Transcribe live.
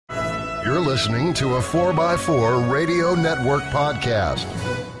You're listening to a 4x4 Radio Network podcast.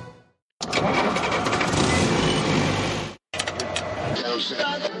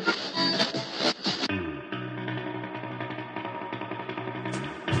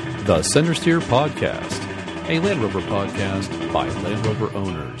 The Centresteer Podcast, a Land Rover podcast by Land Rover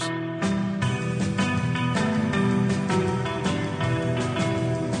owners.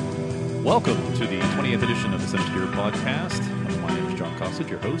 Welcome to the 20th edition of the Centresteer Podcast. My name is John Cossett,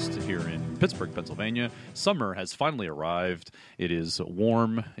 your host here in Pittsburgh, Pennsylvania. Summer has finally arrived. It is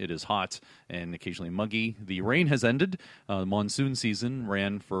warm, it is hot, and occasionally muggy. The rain has ended. Monsoon season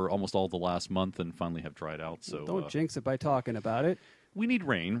ran for almost all the last month and finally have dried out. So don't jinx it by talking about it. We need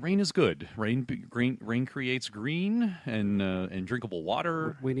rain. Rain is good. Rain creates green and drinkable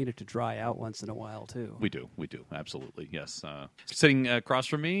water. We need it to dry out once in a while, too. We do, absolutely, yes. Sitting across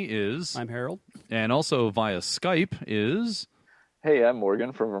from me is... I'm Harold. And also via Skype is... Hey, I'm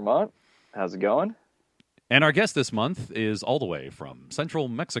Morgan from Vermont. How's it going? And our guest this month is all the way from central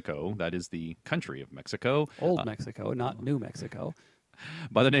Mexico. That is the country of Mexico. Old Mexico, not New Mexico.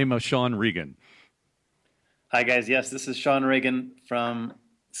 By the name of Sean Reagan. Hi, guys. Yes, this is Sean Reagan from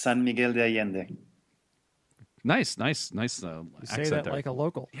San Miguel de Allende. Nice You accent say that there. like a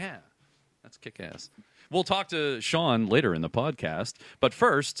local. Yeah, that's kick-ass. We'll talk to Sean later in the podcast, but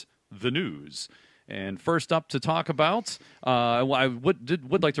first, the news. And first up to talk about, I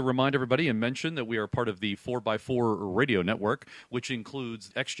would like to remind everybody and mention that we are part of the 4x4 Radio Network, which includes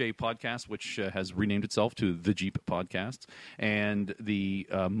XJ Podcast, which has renamed itself to The Jeep Podcast, and the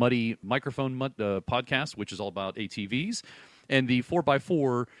Muddy Microphone Podcast, which is all about ATVs, and the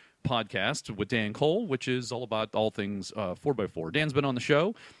 4x4 podcast with Dan Cole, which is all about all things 4x4. Dan's been on the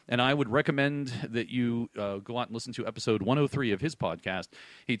show, and I would recommend that you go out and listen to episode 103 of his podcast.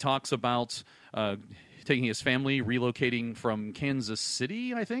 He talks about taking his family, relocating from Kansas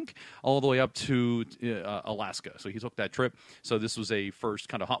City, I think, all the way up to Alaska. So he took that trip. So this was a first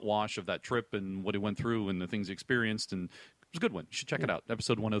kind of hot wash of that trip and what he went through and the things he experienced, and it was a good one. You should check it out.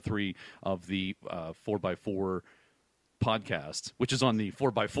 Episode 103 of the 4x4 podcast, which is on the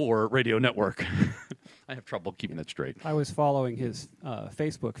 4x4 Radio Network. I have trouble keeping that straight. I was following his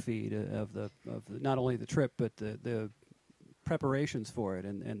Facebook feed of the not only the trip but the preparations for it,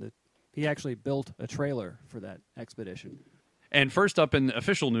 and he actually built a trailer for that expedition. And first up in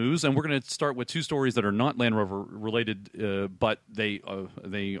official news, and we're going to start with two stories that are not Land Rover related, but they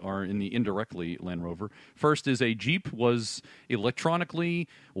are in the indirectly Land Rover. First is a Jeep was electronically,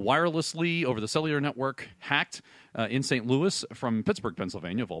 wirelessly, over the cellular network, hacked in St. Louis from Pittsburgh,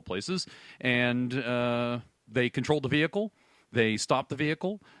 Pennsylvania, of all places. And they controlled the vehicle. They stopped the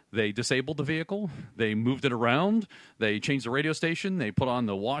vehicle. They disabled the vehicle. They moved it around. They changed the radio station. They put on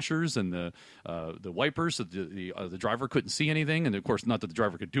the washers and the wipers so the driver couldn't see anything. And, of course, not that the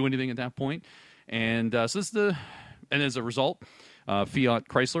driver could do anything at that point. And so this is and as a result, Fiat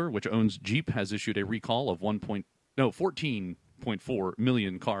Chrysler, which owns Jeep, has issued a recall of 14.4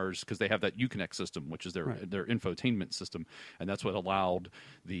 million cars because they have that Uconnect system, which is their infotainment system, and that's what allowed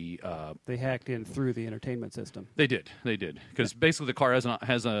the. They hacked in through the entertainment system. They did, because basically the car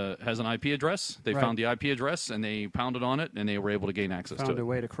has an IP address. They found the IP address and they pounded on it, and they were able to gain access to it. Found a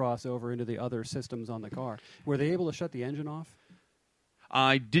way to cross over into the other systems on the car. Were they able to shut the engine off?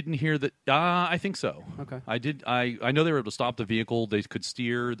 I didn't hear that. I think so. Okay. I did. I know they were able to stop the vehicle. They could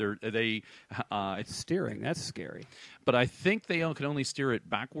steer. Steering, that's scary. But I think they could only steer it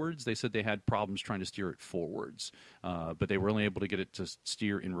backwards. They said they had problems trying to steer it forwards, but they were only able to get it to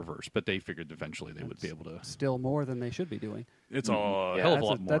steer in reverse. But they figured eventually they would be able to. Still more than they should be doing. It's a hell of a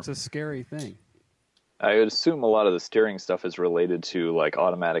lot more. That's a scary thing. I would assume a lot of the steering stuff is related to like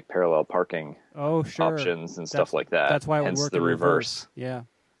automatic parallel parking options and stuff like that. That's why it would hence work the in reverse. Yeah.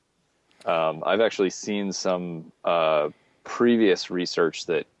 I've actually seen some previous research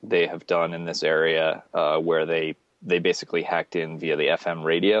that they have done in this area where they basically hacked in via the FM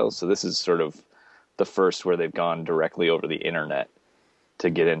radio. So this is sort of the first where they've gone directly over the internet to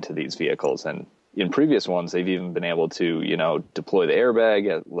get into these vehicles. And in previous ones, they've even been able to, deploy the airbag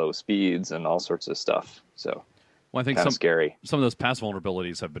at low speeds and all sorts of stuff. So, well, I think scary. Some of those past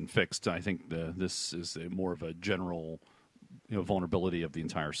vulnerabilities have been fixed. I think this is more of a general, vulnerability of the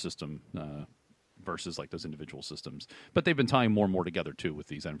entire system versus like those individual systems. But they've been tying more and more together too with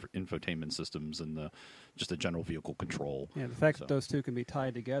these infotainment systems and just the general vehicle control. Yeah, the fact that those two can be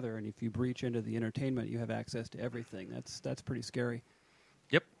tied together, and if you breach into the entertainment, you have access to everything. That's pretty scary.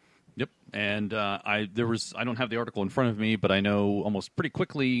 Yep, and I don't have the article in front of me, but I know almost pretty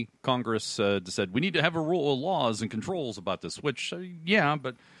quickly Congress said we need to have a rule of laws and controls about this. Which,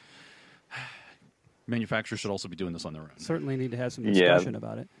 but manufacturers should also be doing this on their own. Certainly need to have some discussion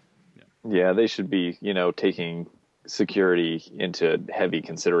about it. Yeah. Yeah, they should be, taking security into heavy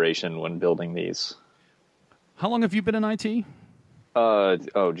consideration when building these. How long have you been in IT? A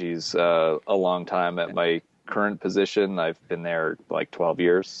long time at my current position. I've been there like 12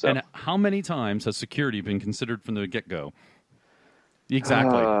 years. So. And how many times has security been considered from the get-go?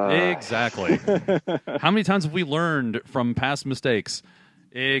 Exactly. Exactly. How many times have we learned from past mistakes?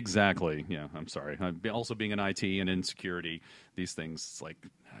 Exactly. Yeah, I'm sorry. Also being in IT and in security, these things, it's like,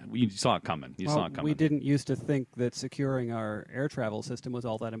 you saw it coming. We didn't used to think that securing our air travel system was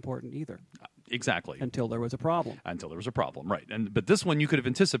all that important either. Exactly. Until there was a problem. Right. But this one you could have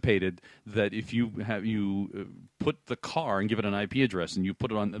anticipated that if you put the car and give it an IP address and you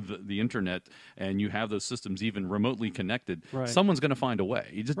put it on the internet and you have those systems even remotely connected, someone's going to find a way.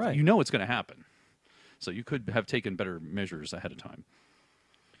 You know it's going to happen. So you could have taken better measures ahead of time.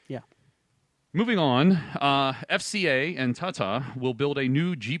 Yeah. Moving on, FCA and Tata will build a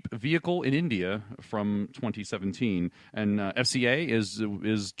new Jeep vehicle in India from 2017. And FCA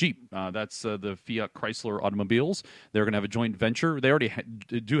is Jeep. That's the Fiat Chrysler automobiles. They're going to have a joint venture. They already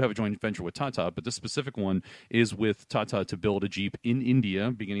do have a joint venture with Tata, but this specific one is with Tata to build a Jeep in India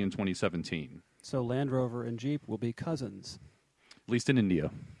beginning in 2017. So Land Rover and Jeep will be cousins. At least in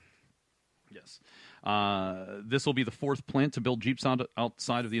India. Yes. This will be the fourth plant to build Jeeps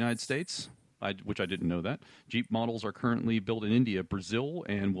outside of the United States. Which I didn't know that. Jeep models are currently built in India, Brazil,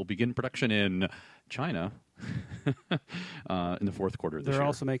 and will begin production in China in the fourth quarter of this year. They're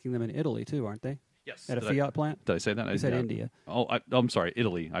also making them in Italy, too, aren't they? Yes. At a Fiat plant? Did I say that? You said India. Oh, I'm sorry,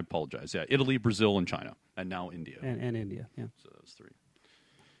 Italy. I apologize. Yeah, Italy, Brazil, and China. And now India. And India, yeah. So those three.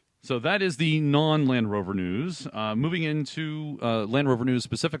 So that is the non-Land Rover news. Moving into Land Rover news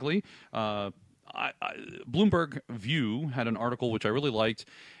specifically, Bloomberg View had an article which I really liked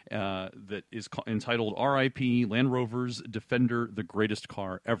that is entitled "R.I.P. Land Rover's Defender, the greatest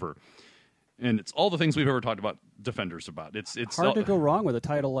car ever." And it's all the things we've ever talked about Defenders about. It's hard to go wrong with a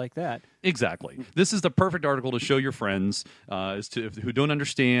title like that. Exactly. This is the perfect article to show your friends who don't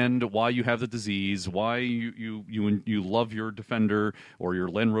understand why you have the disease, why you love your Defender or your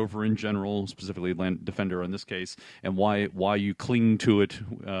Land Rover in general, specifically Land Defender in this case, and why you cling to it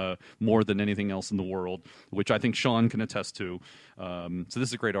more than anything else in the world, which I think Sean can attest to. So this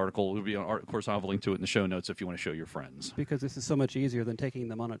is a great article. It'll be, of course, I'll have a link to it in the show notes if you want to show your friends. Because this is so much easier than taking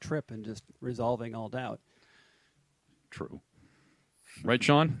them on a trip and just resolving all doubt. True. Right,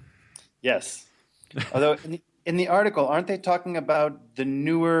 Sean? Yes. Although in the article, aren't they talking about the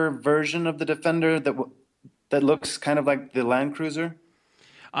newer version of the Defender that looks kind of like the Land Cruiser?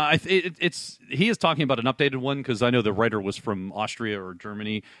 He is talking about an updated one because I know the writer was from Austria or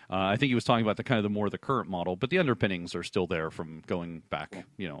Germany. I think he was talking about the current model, but the underpinnings are still there from going back,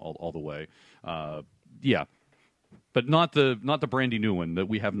 all the way. Yeah. But not the brandy new one that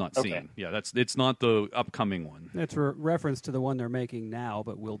we have not seen. Yeah, it's not the upcoming one. It's a reference to the one they're making now,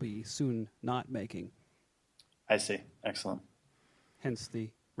 but will be soon not making. I see. Excellent. Hence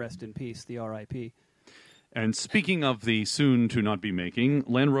the rest in peace, the R.I.P. And speaking of the soon to not be making,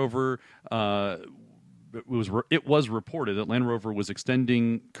 Land Rover. It was reported that Land Rover was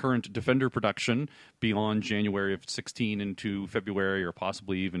extending current Defender production beyond January of 16 into February or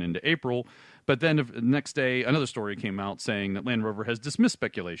possibly even into April. But then the next day, another story came out saying that Land Rover has dismissed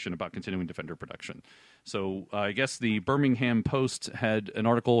speculation about continuing Defender production. So I guess the Birmingham Post had an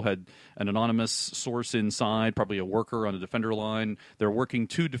article, had an anonymous source inside, probably a worker on a Defender line. They're working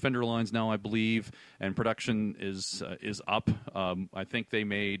 2 Defender lines now, I believe, and production is up. I think they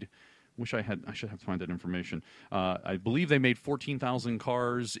made... I should have to find that information. I believe they made 14,000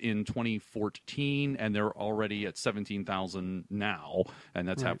 cars in 2014, and they're already at 17,000 now, and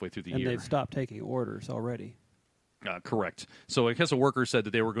that's halfway through the year. And they've stopped taking orders already. Correct. So I guess a worker said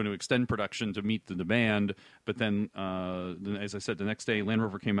that they were going to extend production to meet the demand, but then, as I said, the next day, Land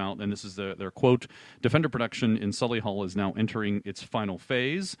Rover came out, and this is their quote, "Defender production in Solihull is now entering its final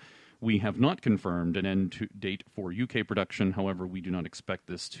phase. We have not confirmed an end date for UK production. However, we do not expect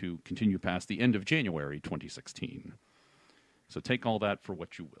this to continue past the end of January 2016. So take all that for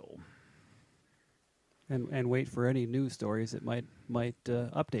what you will. And wait for any news stories that might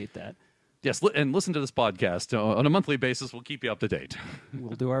update that. Yes, and listen to this podcast. On a monthly basis, we'll keep you up to date.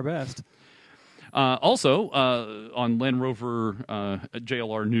 We'll do our best. Also, on Land Rover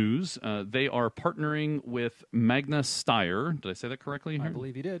JLR News, they are partnering with Magna Steyr. Did I say that correctly? I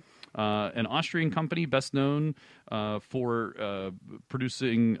believe you did. An Austrian company best known for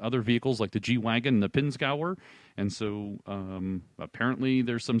producing other vehicles like the G-Wagon and the Pinzgauer. And so apparently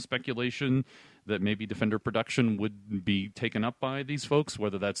there's some speculation that maybe Defender production would be taken up by these folks,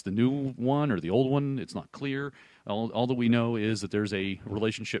 whether that's the new one or the old one. It's not clear. All that we know is that there's a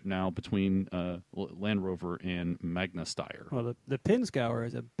relationship now between Land Rover and Magna Steyr. Well, the Pinzgauer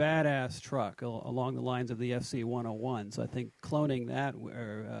is a badass truck along the lines of the FC101. So I think cloning that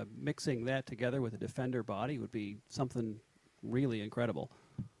or mixing that together with a Defender body would be something really incredible.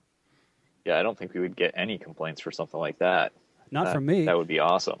 Yeah, I don't think we would get any complaints for something like that. Not from me. That would be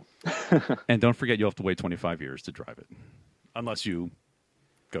awesome. And don't forget, you'll have to wait 25 years to drive it, unless you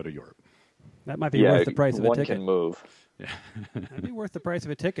go to Europe. That might be worth the price of a ticket. One can move. Yeah. That'd be worth the price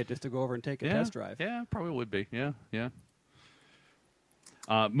of a ticket just to go over and take a test drive. Yeah, probably would be. Yeah.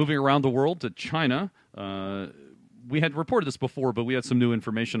 Moving around the world to China, we had reported this before, but we had some new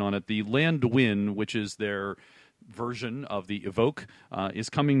information on it. The LandWind, which is their version of the Evoque, is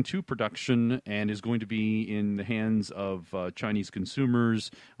coming to production and is going to be in the hands of Chinese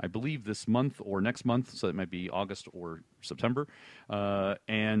consumers, I believe this month or next month, so it might be August or September.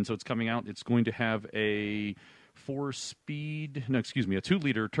 And so it's coming out. It's going to have a 2-liter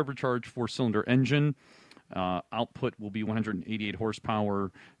turbocharged 4-cylinder engine. Output will be 188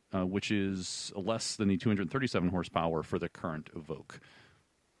 horsepower, which is less than the 237 horsepower for the current Evoque.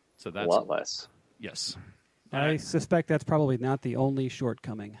 So that's a lot less. Yes. I suspect that's probably not the only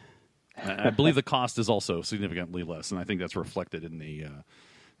shortcoming. I believe the cost is also significantly less, and I think that's reflected in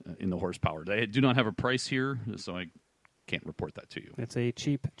the horsepower. They do not have a price here, so I can't report that to you. It's a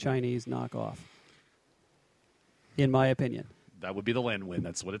cheap Chinese knockoff, in my opinion. That would be the LandWind.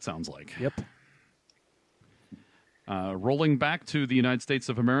 That's what it sounds like. Yep. Rolling back to the United States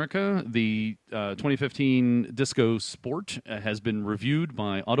of America, the 2015 Disco Sport has been reviewed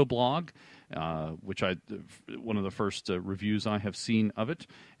by Autoblog, which one of the first reviews I have seen of it,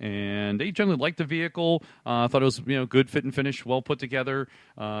 and they generally liked the vehicle. Thought it was good fit and finish, well put together.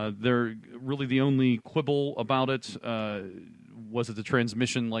 They're really the only quibble about it was that the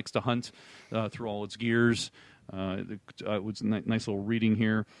transmission likes to hunt through all its gears. It was a nice little reading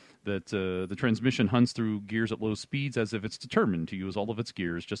here that the transmission hunts through gears at low speeds as if it's determined to use all of its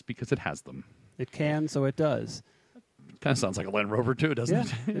gears just because it has them. It can, so it does. Kind of sounds like a Land Rover, too, doesn't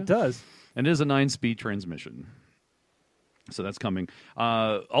it? Yeah, it does. And it is a 9-speed transmission. So that's coming.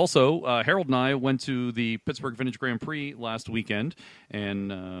 Also, Harold and I went to the Pittsburgh Vintage Grand Prix last weekend,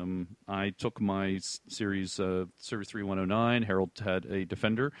 and I took my Series 3109. Harold had a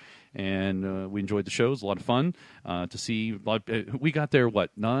Defender, and we enjoyed the show. It was a lot of fun to see. We got there,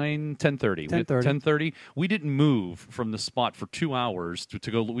 10:30? 10:30. We didn't move from the spot for 2 hours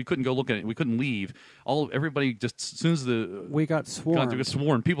to go. We couldn't go look at it. We couldn't leave. Everybody just, as soon as we got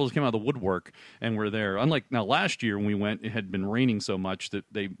swarmed. People just came out of the woodwork and were there. Unlike now, last year when we went, it had been raining so much that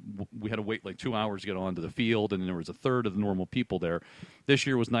we had to wait like 2 hours to get onto the field, and there was a third of the normal people there. This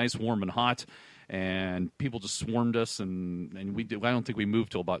year was nice, warm, and hot, and people just swarmed us, and I don't think we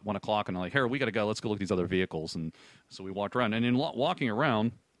moved till about 1 o'clock, and I'm like, Harold, we got to go. Let's go look at these other vehicles. And so we walked around, and in walking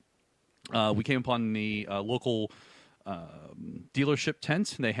around, we came upon the local dealership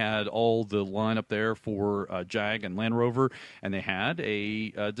tent. They had all the lineup there for Jag and Land Rover, and they had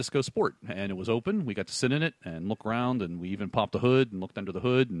a Disco Sport, and it was open. We got to sit in it and look around, and we even popped the hood and looked under the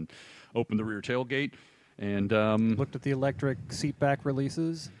hood and opened the rear tailgate and looked at the electric seat back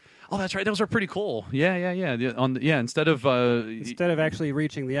releases. Oh, that's right. Those are pretty cool. Yeah. Instead of actually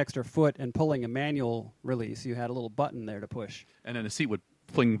reaching the extra foot and pulling a manual release, you had a little button there to push, and then the seat would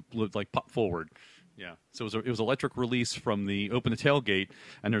pop forward. Yeah, so it was electric release from the open the tailgate,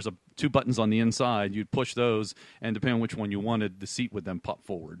 and there's 2 buttons on the inside. You'd push those, and depending on which one you wanted, the seat would then pop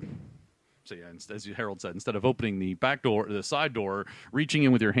forward. So yeah, as Harold said, instead of opening the back door, the side door, reaching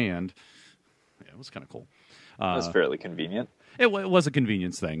in with your hand, yeah, it was kind of cool. It was fairly convenient. It was a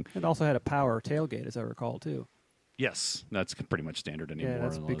convenience thing. It also had a power tailgate, as I recall, too. Yes, that's pretty much standard anymore. Yeah,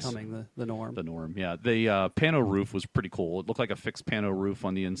 that's becoming the norm. The norm, yeah. The pano roof was pretty cool. It looked like a fixed pano roof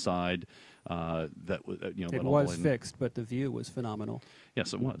on the inside. It was fixed, but the view was phenomenal.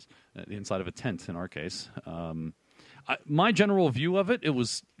 Yes, it was. The inside of a tent, in our case. My general view of it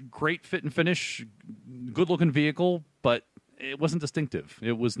was great fit and finish, good-looking vehicle, but it wasn't distinctive.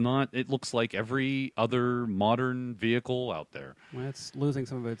 It was not. It looks like every other modern vehicle out there. Well, it's losing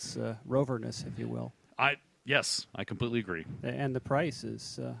some of its roverness, if you will. Yes, I completely agree. And the price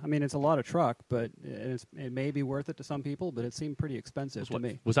is, it's a lot of truck, but it may be worth it to some people, but it seemed pretty expensive to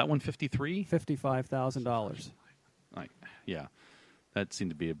me. Was that one $53,000? $55,000. Yeah, that seemed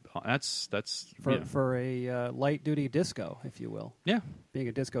to be for a light duty disco, if you will. Yeah, being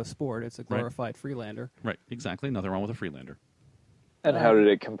a disco sport, it's a glorified Freelander. Right, exactly. Nothing wrong with a Freelander. And how did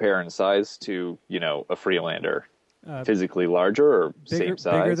it compare in size to a Freelander? physically larger or same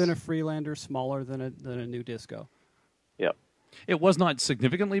size? Bigger than a Freelander, smaller than a new Disco. Yep. It was not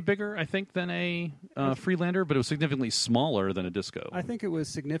significantly bigger, I think, than a Freelander, but it was significantly smaller than a Disco. I think it was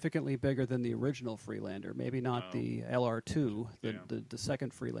significantly bigger than the original Freelander. Maybe not the LR2, the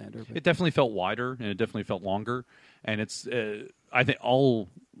second Freelander. But it definitely felt wider, and it definitely felt longer. And it's, I think,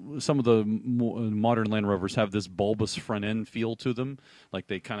 some of the modern Land Rovers have this bulbous front end feel to them, like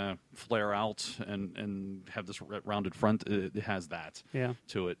they kind of flare out and have this rounded front. It has that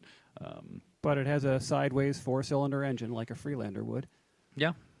to it. But it has a sideways 4-cylinder engine like a Freelander would.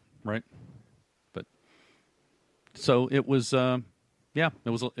 Yeah, right. But so it was. It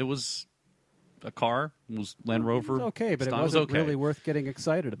was a car. It was Land Rover. It was okay, but it was wasn't okay. really worth getting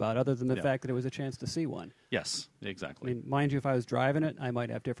excited about, other than the fact that it was a chance to see one. Yes, I exactly. mean, mind you, if I was driving it, I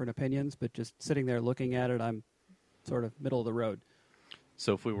might have different opinions, but just sitting there looking at it, I'm sort of middle of the road.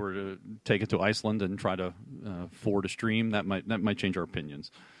 So if we were to take it to Iceland and try to ford a stream, that might change our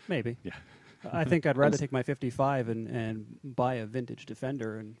opinions. Maybe. Yeah. I think I'd rather take my 55 and buy a vintage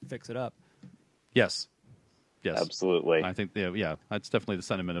Defender and fix it up. Yes. Absolutely. I think, that's definitely the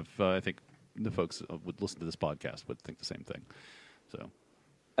sentiment of, I think the folks would listen to this podcast would think the same thing. So,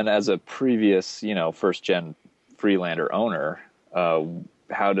 and as a previous, first gen Freelander owner,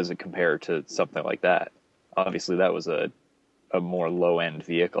 how does it compare to something like that? Obviously, that was a more low end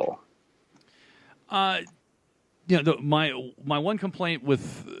vehicle. My one complaint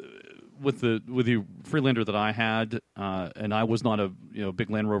with the Freelander that I had, and I was not a big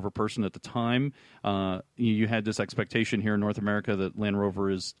Land Rover person at the time. You had this expectation here in North America that Land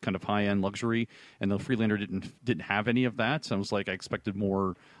Rover is kind of high end luxury, and the Freelander didn't have any of that. So I was like, I expected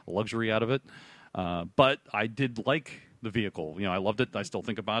more luxury out of it. But I did like the vehicle. I loved it. I still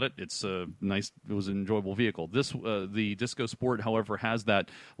think about it. It's a nice. It was an enjoyable vehicle. The Disco Sport, however, has that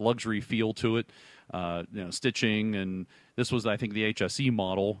luxury feel to it. Stitching, and this was, I think, the HSE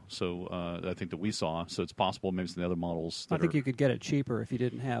model. So I think that we saw. So it's possible maybe some of the other models. I think you could get it cheaper if you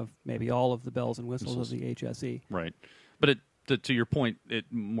didn't have maybe all of the bells and whistles of the HSE. Right, but to your point,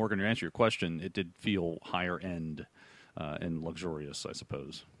 Morgan, to answer your question, it did feel higher end. And luxurious, I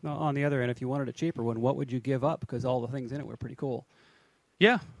suppose. Now, on the other end, if you wanted a cheaper one, what would you give up? Because all the things in it were pretty cool.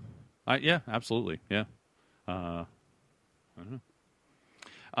 Yeah, absolutely. Yeah. I don't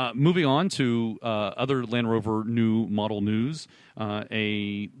know. Moving on to other Land Rover new model news.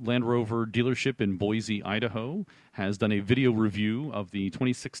 A Land Rover dealership in Boise, Idaho, has done a video review of the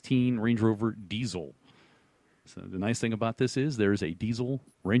 2016 Range Rover Diesel. So the nice thing about this is there's a diesel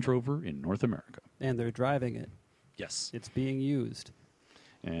Range Rover in North America. And they're driving it. Yes, it's being used,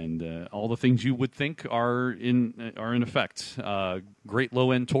 and all the things you would think are in effect. Great low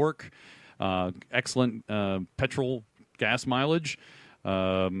end torque, excellent petrol gas mileage.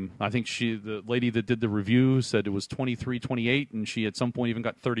 I think the lady that did the review said it was 23, 28, and she at some point even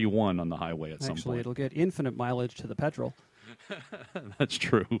got 31 on the highway at some point. Actually, it'll get infinite mileage to the petrol. That's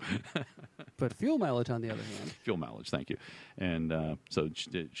true. But fuel mileage, on the other hand. Fuel mileage, thank you. And so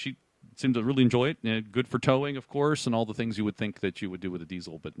she seemed to really enjoy it. Good for towing, of course, and all the things you would think that you would do with a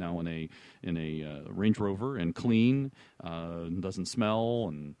diesel, but now in a Range Rover, and clean, doesn't smell.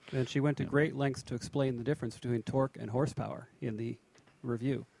 And she went to great lengths to explain the difference between torque and horsepower in the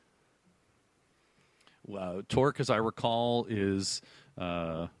review. Torque, as I recall, is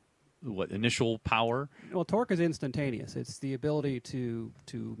initial power? Well, torque is instantaneous. It's the ability to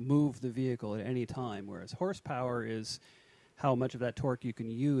move the vehicle at any time, whereas horsepower is how much of that torque you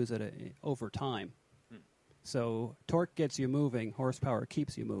can use over time. So torque gets you moving, horsepower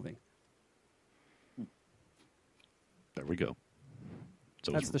keeps you moving. There we go.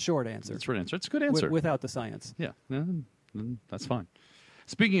 So that's the short answer. That's the short answer. It's a good answer. Without the science. Yeah, that's fine.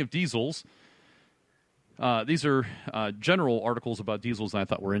 Speaking of diesels, these are general articles about diesels that I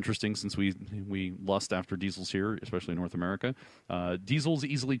thought were interesting since we lust after diesels here, especially in North America. Diesels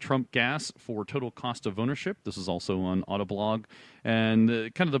easily trump gas for total cost of ownership. This is also on Autoblog.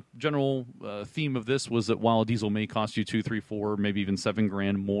 And kind of the general theme of this was that while a diesel may cost you $2, $3, $4, maybe even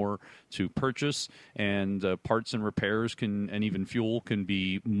 $7,000 more to purchase, and parts and repairs and even fuel can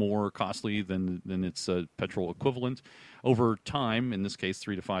be more costly than its petrol equivalent, over time, in this case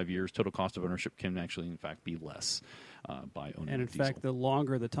 3 to 5 years, total cost of ownership can actually, in fact, be less by owning And in diesel. fact, the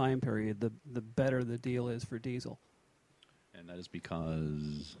longer the time period, the better the deal is for diesel. And that is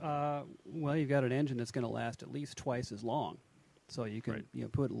because? Well, you've got an engine that's going to last at least twice as long. So you can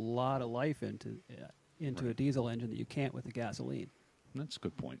put a lot of life into a diesel engine that you can't with the gasoline. That's a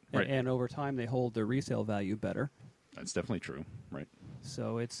good point. Right. And over time, they hold their resale value better. That's definitely true. Right.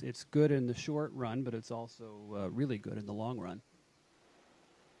 So it's good in the short run, but it's also really good in the long run.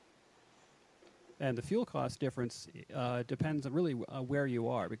 And the fuel cost difference depends on really where you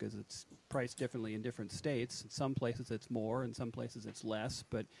are, because it's priced differently in different states. In some places it's more, in some places it's less.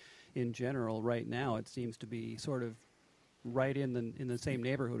 But in general, right now, it seems to be sort of right in the same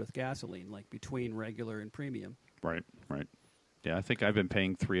neighborhood with gasoline, like between regular and premium. Right. Yeah, I think I've been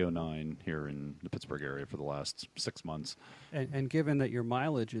paying $3.09 here in the Pittsburgh area for the last 6 months. And given that your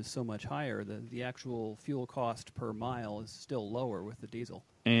mileage is so much higher, the actual fuel cost per mile is still lower with the diesel.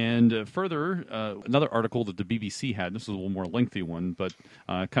 And further, another article that the BBC had, this is a little more lengthy one, but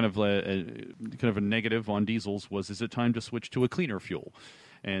kind of a negative on diesels was, is it time to switch to a cleaner fuel?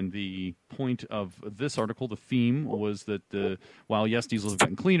 And the point of this article, the theme, was that while, yes, diesels have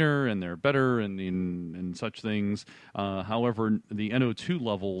gotten cleaner and they're better and such things, however, the NO2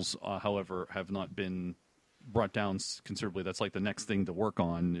 levels, however, have not been brought down considerably. That's like the next thing to work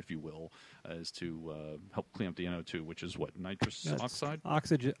on, if you will, is to help clean up the NO2, which is what, nitrous oxide?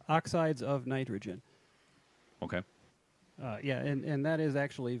 Oxides of nitrogen. Okay. Yeah, and that is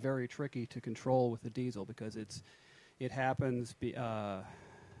actually very tricky to control with the diesel, because it happens.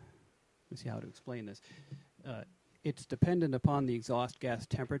 Let's see how to explain this. It's dependent upon the exhaust gas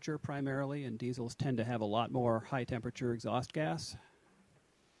temperature primarily, and diesels tend to have a lot more high-temperature exhaust gas.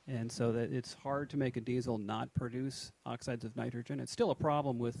 And so that it's hard to make a diesel not produce oxides of nitrogen. It's still a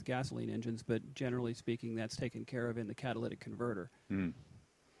problem with gasoline engines, but generally speaking, that's taken care of in the catalytic converter. Mm.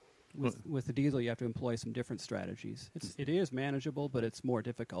 With the diesel, you have to employ some different strategies. It is manageable, but it's more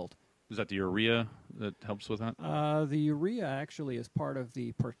difficult. Is that the urea that helps with that? The urea actually is part of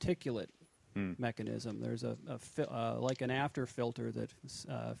the particulate mechanism. There's like an after filter that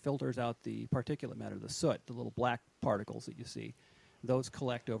filters out the particulate matter, the soot, the little black particles that you see. Those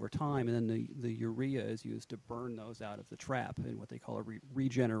collect over time, and then the urea is used to burn those out of the trap in what they call a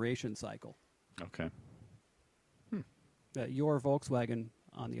regeneration cycle. Okay. Your Volkswagen,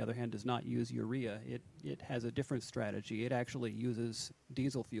 on the other hand, does not use urea. It has a different strategy. It actually uses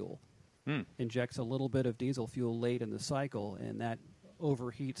diesel fuel. Injects a little bit of diesel fuel late in the cycle, and that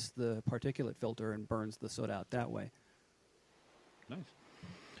overheats the particulate filter and burns the soot out that way. Nice.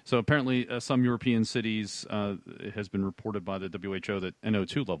 So apparently some European cities, it has been reported by the WHO that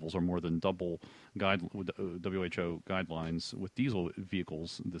NO2 levels are more than double WHO guidelines, with diesel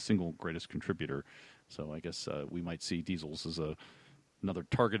vehicles the single greatest contributor. So I guess we might see diesels as another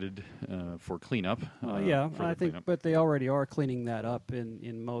targeted for cleanup. I think, but they already are cleaning that up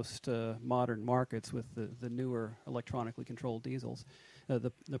in most modern markets with the newer electronically controlled diesels.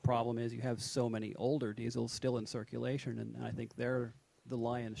 The problem is you have so many older diesels still in circulation, and I think they're the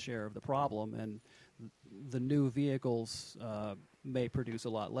lion's share of the problem, and the new vehicles may produce a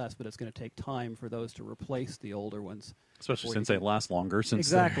lot less, but it's going to take time for those to replace the older ones. Especially since they last longer.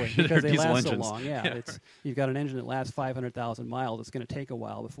 Exactly, because they last engines. so long. Yeah, you've got an engine that lasts 500,000 miles. It's going to take a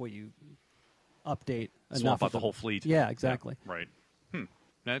while before you update Swap out the whole fleet. Yeah, exactly. Yeah, right.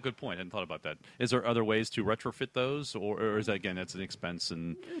 Yeah, good point. I hadn't thought about that. Is there other ways to retrofit those, or is that, again, that's an expense?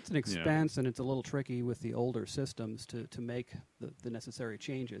 And it's an expense, and it's a little tricky with the older systems to make the necessary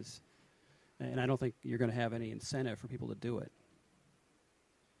changes. And I don't think you're going to have any incentive for people to do it.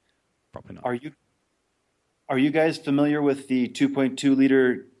 Probably not. Are you guys familiar with the 2.2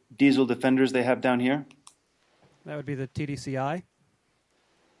 liter diesel Defenders they have down here? That would be the TDCI?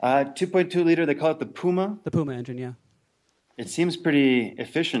 2.2 liter, they call it the Puma. The Puma engine, yeah. It seems pretty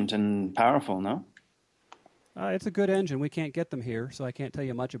efficient and powerful, no? It's a good engine. We can't get them here, so I can't tell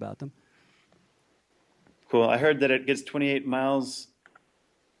you much about them. Cool. I heard that it gets 28 miles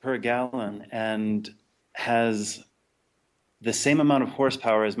per gallon and has the same amount of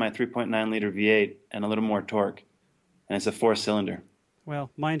horsepower as my 3.9 liter V8 and a little more torque. And it's a 4-cylinder.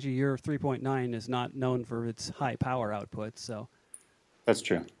 Well, mind you, your 3.9 is not known for its high power output, so... That's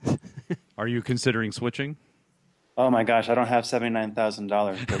true. Are you considering switching? Oh my gosh, I don't have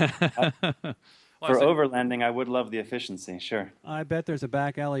 $79,000. For overlanding, I would love the efficiency, sure. I bet there's a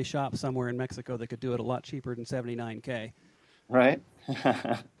back alley shop somewhere in Mexico that could do it a lot cheaper than $79K. Right?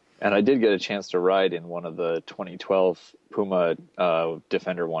 And I did get a chance to ride in one of the 2012 Puma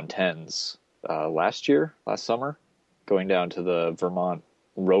Defender 110s last summer, going down to the Vermont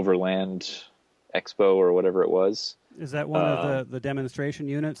Roverland Expo or whatever it was. Is that one of the demonstration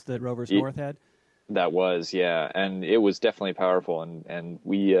units that Rovers North had? That was, yeah, and it was definitely powerful, and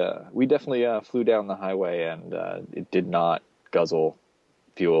we definitely flew down the highway, and it did not guzzle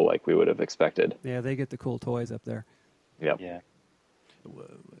fuel like we would have expected. Yeah, they get the cool toys up there. Yep. Yeah.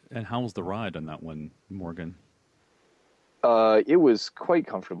 And how was the ride on that one, Morgan? It was quite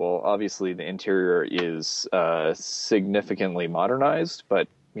comfortable. Obviously, the interior is significantly modernized, but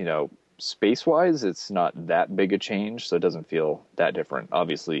space-wise, it's not that big a change, so it doesn't feel that different.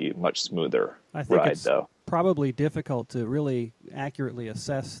 Obviously, much smoother I think ride, it's though. probably difficult to really accurately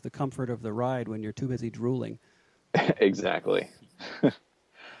assess the comfort of the ride when you're too busy drooling. Exactly.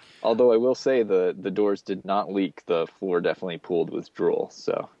 Although I will say the doors did not leak. The floor definitely pooled with drool.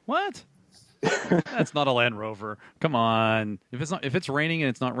 So What? That's not a Land Rover. Come on. If it's raining and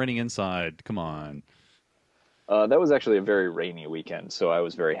it's not raining inside, come on. that was actually a very rainy weekend, so I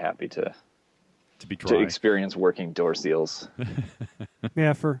was very happy to be dry. to experience working door seals.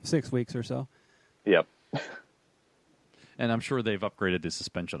 Yeah, for 6 weeks or so. Yep. And I'm sure they've upgraded the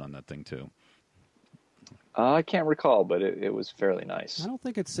suspension on that thing too. I can't recall, but it was fairly nice. I don't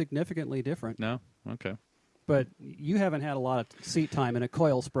think it's significantly different. No? Okay. But you haven't had a lot of seat time in a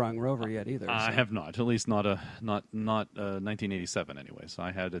coil-sprung Rover yet either. I so. have not. At least not 1987 anyway. So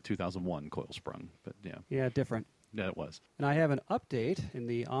I had a 2001 coil sprung. But yeah. Yeah, different. Yeah, it was. And I have an update in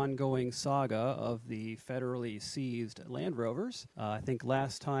the ongoing saga of the federally seized Land Rovers. I think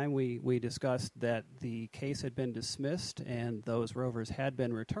last time we discussed that the case had been dismissed and those Rovers had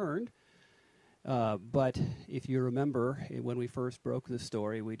been returned. But if you remember, when we first broke the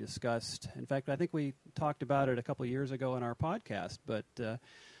story, we discussed, in fact, I think we talked about it a couple of years ago in our podcast, but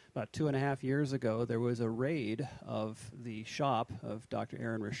about 2.5 years ago, there was a raid of the shop of Dr.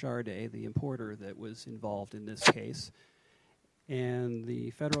 Aaron Richardet, the importer that was involved in this case. And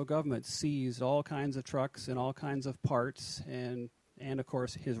the federal government seized all kinds of trucks and all kinds of parts and of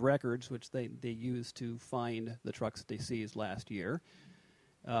course, his records, which they used to find the trucks that they seized last year.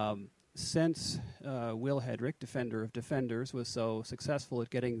 Since Will Hedrick, Defender of Defenders, was so successful at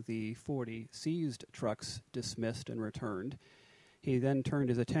getting the 40 seized trucks dismissed and returned, he then turned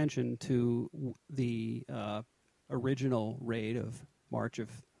his attention to the original raid of March,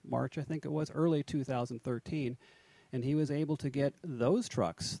 I think it was, early 2013, and he was able to get those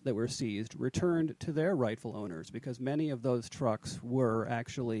trucks that were seized returned to their rightful owners, because many of those trucks were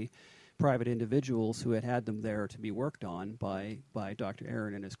actually private individuals who had them there to be worked on by Dr.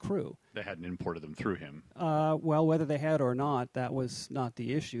 Aaron and his crew. They hadn't imported them through him. Well, whether they had or not, that was not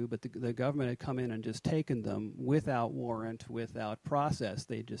the issue, but the government had come in and just taken them without warrant, without process.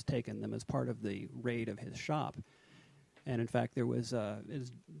 They'd just taken them as part of the raid of his shop. And in fact, that was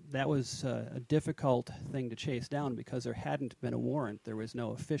a difficult thing to chase down because there hadn't been a warrant. There was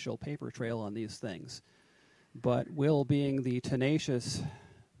no official paper trail on these things. But Will, being the tenacious,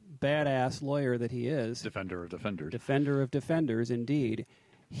 badass lawyer that he is, Defender of Defenders, indeed,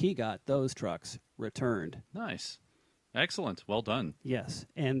 he got those trucks returned. Nice. Excellent. Well done. Yes.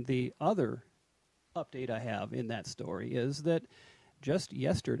 And the other update I have in that story is that just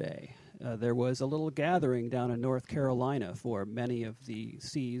yesterday, there was a little gathering down in North Carolina for many of the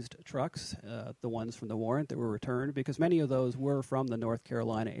seized trucks, the ones from the warrant that were returned, because many of those were from the North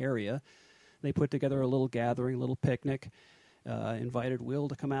Carolina area. They put together a little gathering, a little picnic, invited Will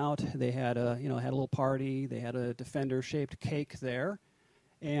to come out. They had a little party. They had a Defender-shaped cake there.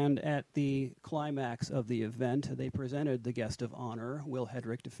 And at the climax of the event, they presented the guest of honor, Will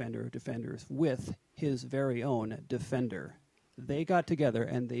Hedrick, Defender of Defenders, with his very own Defender. They got together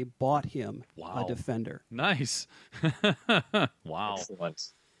and they bought him a Defender. Nice. Wow. Excellent.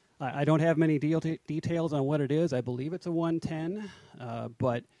 I don't have many details on what it is. I believe it's a 110,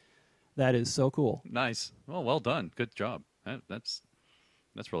 but that is so cool. Nice. Well done. Good job. That's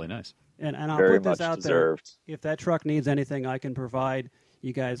really nice. And I'll Very put this much out deserved. there. If that truck needs anything I can provide,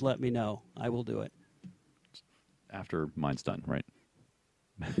 you guys let me know. I will do it. After mine's done, right?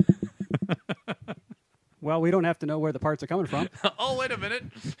 Well, we don't have to know where the parts are coming from. Oh, wait a minute.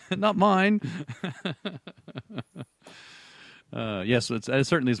 Not mine. Yes, it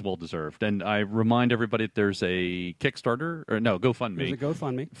certainly is well deserved. And I remind everybody that there's a Kickstarter, GoFundMe. There's a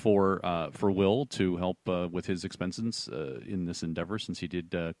GoFundMe. For Will to help with his expenses in this endeavor, since he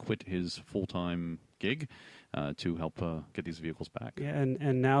did quit his full-time gig to help get these vehicles back. Yeah,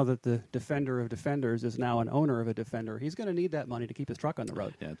 and now that the Defender of Defenders is now an owner of a Defender, he's going to need that money to keep his truck on the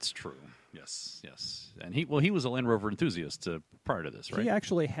road. Yeah, it's true. Yes. And he was a Land Rover enthusiast prior to this, right? He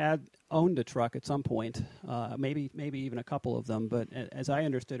actually had owned a truck at some point, maybe even a couple of them, but as I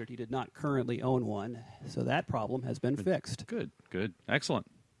understood it, he did not currently own one, so that problem has been fixed. Good. Excellent.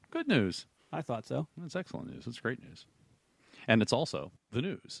 Good news. I thought so. That's excellent news. It's great news. And it's also the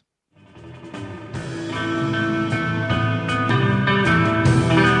news.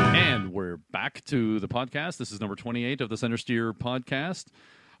 And we're back to the podcast. This is number 28 of the Centresteer podcast.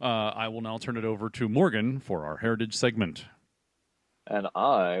 I will now turn it over to Morgan for our Heritage segment. And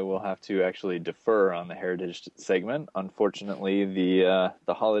I will have to actually defer on the heritage segment. Unfortunately, the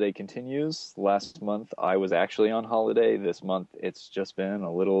holiday continues. Last month I was actually on holiday. This month it's just been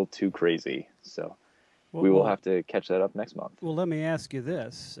a little too crazy. So we will have to catch that up next month. Well, let me ask you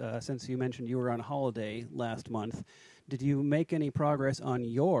this. Since you mentioned you were on holiday last month, did you make any progress on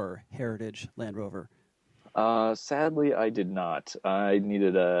your heritage Land Rover? Sadly, I did not. I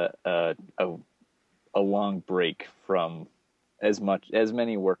needed a long break from as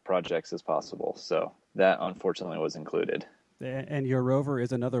many work projects as possible. So that unfortunately was included. And your Rover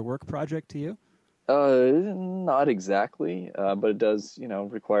is another work project to you? Not exactly, but it does,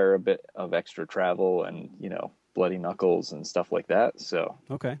 require a bit of extra travel and, bloody knuckles and stuff like that. So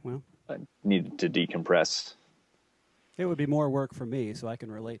okay, well, I needed to decompress. It would be more work for me, so I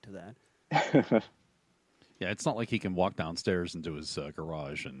can relate to that. Yeah, it's not like he can walk downstairs into his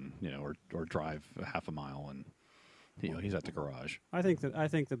garage and or drive half a mile and he's at the garage. I think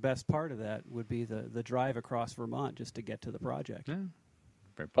the best part of that would be the drive across Vermont just to get to the project. Yeah.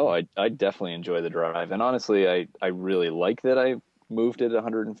 I definitely enjoy the drive, and honestly, I really like that I moved it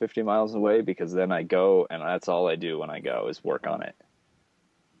 150 miles away, because then I go and that's all I do when I go is work on it.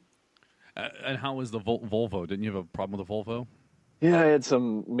 And how was the Volvo? Didn't you have a problem with the Volvo? Yeah, I had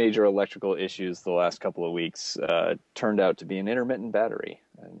some major electrical issues the last couple of weeks. Turned out to be an intermittent battery.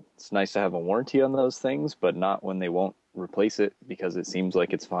 And it's nice to have a warranty on those things, but not when they won't replace it, because it seems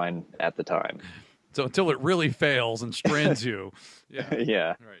like it's fine at the time. So until it really fails and strands you. Yeah.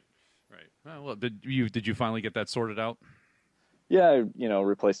 Yeah. Right. Well, did you finally get that sorted out? Yeah, I,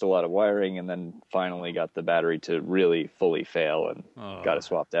 replaced a lot of wiring, and then finally got the battery to really fully fail and got it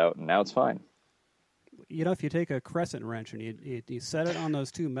swapped out, and now it's fine. If you take a crescent wrench and you set it on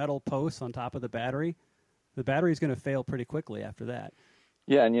those two metal posts on top of the battery's going to fail pretty quickly after that.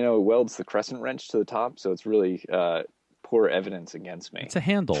 Yeah, and it welds the crescent wrench to the top, so it's really poor evidence against me. It's a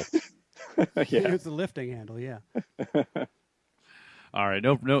handle. Yeah. It's a lifting handle, yeah. All right,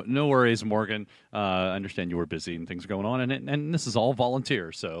 no worries, Morgan. I understand you were busy and things are going on, and this is all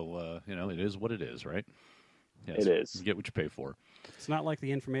volunteer, so it is what it is, right? Yes, it is. You get what you pay for. It's not like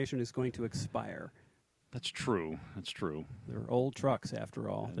the information is going to expire. That's true. They're old trucks, after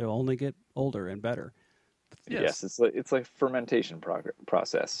all. They'll only get older and better. Yes, it's like fermentation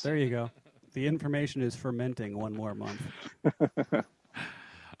process. There you go. The information is fermenting one more month.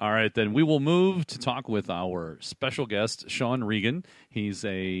 All right, then we will move to talk with our special guest, Sean Reagan. He's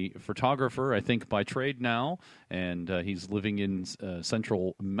a photographer, I think, by trade now, and he's living in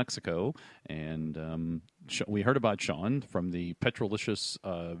central Mexico. And we heard about Sean from the Petrolicious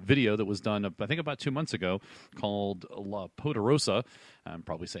video that was done, I think, about 2 months ago, called La Poderosa. I'm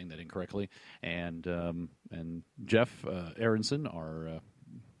probably saying that incorrectly. And Jeff Aronson, our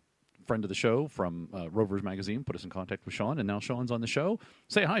friend of the show from Rovers Magazine, put us in contact with Sean, and now Sean's on the show.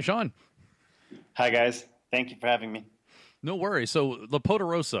 Say hi, Sean. Hi, guys. Thank you for having me. No worries. So, La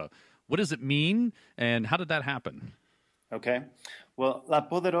Poderosa, what does it mean, and how did that happen? Okay. Well, La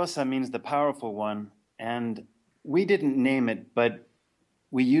Poderosa means the powerful one, and we didn't name it, but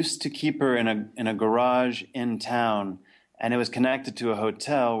we used to keep her in a garage in town, and it was connected to a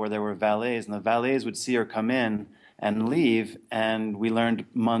hotel where there were valets, and the valets would see her come in and leave, and we learned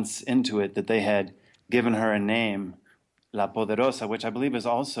months into it that they had given her a name, La Poderosa, which I believe is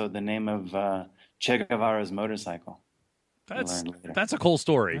also the name of Che Guevara's motorcycle. That's a cool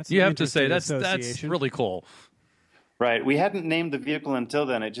story. You have to say that's really cool. Right. We hadn't named the vehicle until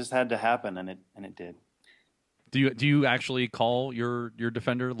then. It just had to happen, and it did. Do you actually call your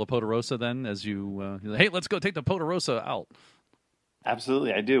Defender La Poderosa then, as you hey, let's go take the Poderosa out?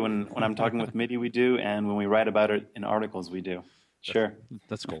 Absolutely, I do. When I'm talking with MIDI, we do, and when we write about it in articles, we do. Sure.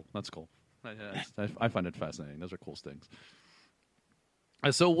 That's cool. I find it fascinating. Those are cool things.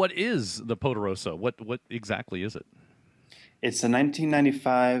 So what is the Poderosa? What exactly is it? It's a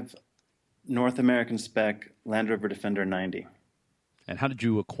 1995 North American spec Land Rover Defender 90. And how did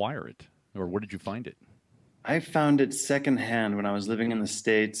you acquire it? Or where did you find it? I found it secondhand when I was living in the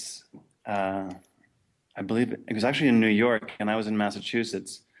States. I believe it was actually in New York, and I was in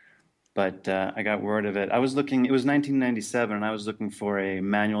Massachusetts. But I got word of it. It was 1997, and I was looking for a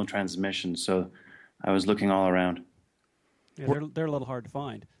manual transmission, so I was looking all around. Yeah, they're a little hard to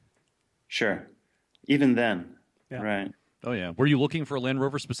find. Sure. Even then. Yeah. Right. Oh, yeah. Were you looking for a Land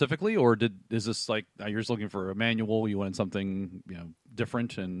Rover specifically, or is this like you're just looking for a manual, you wanted something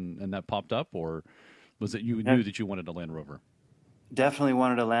different, and that popped up, or was it you knew that you wanted a Land Rover? Definitely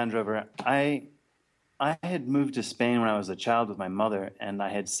wanted a Land Rover. I had moved to Spain when I was a child with my mother, and I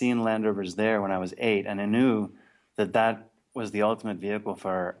had seen Land Rovers there when I was 8, and I knew that was the ultimate vehicle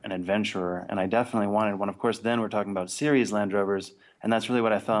for an adventurer, and I definitely wanted one. Of course, then we're talking about series Land Rovers, and that's really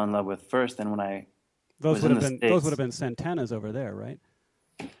what I fell in love with first. And when I Those was would in have the been States, those would have been Santanas over there, right?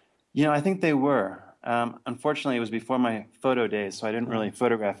 I think they were. Unfortunately, it was before my photo days, so I didn't really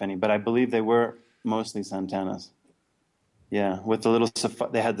photograph any, but I believe they were mostly Santanas. Yeah, with the little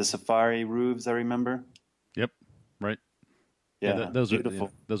they had the safari roofs, I remember. Yep. Right. Yeah, those beautiful.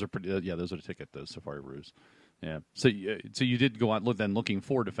 are those are pretty. Those are the ticket. Those safari roofs. Yeah. So you did go out then looking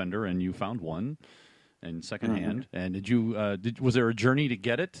for a Defender, and you found one, and secondhand. And did you was there a journey to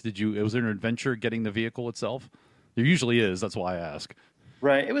get it? Was there an adventure getting the vehicle itself? There usually is. That's why I ask.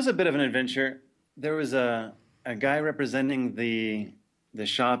 Right. It was a bit of an adventure. There was a guy representing the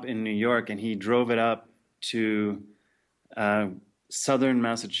shop in New York, and he drove it up to southern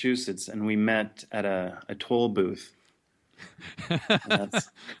Massachusetts, and we met at a toll booth.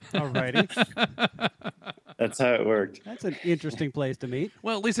 All righty. That's how it worked. That's an interesting place to meet.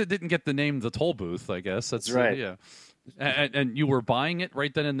 Well, at least it didn't get the name the toll booth, I guess. That's right. Yeah. And you were buying it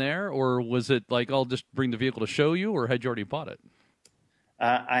right then and there, or was it like, I'll just bring the vehicle to show you, or had you already bought it?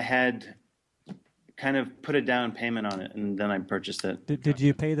 I had kind of put a down payment on it, and then I purchased it. Did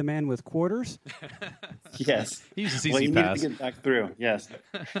you pay the man with quarters? Yes. He uses easy well, you pass. needed to get back through. Yes.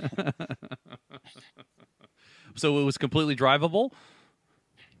 So it was completely drivable?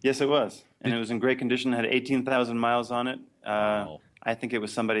 Yes, it was. And it was in great condition. It had 18,000 miles on it. Wow. I think it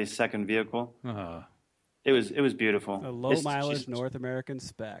was somebody's second vehicle. It was beautiful. A low mileage North American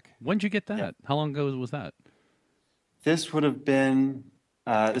spec. When did you get that? Yeah. How long ago was that? This would have been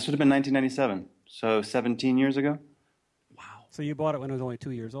 1997, so 17 years ago. Wow. So you bought it when it was only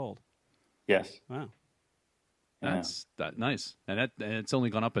 2 years old. Yes. Wow. That's nice. And it's only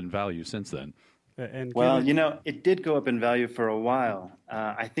gone up in value since then. And Well, it did go up in value for a while.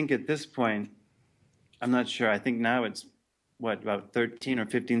 I think at this point, I'm not sure. I think now it's about 13 or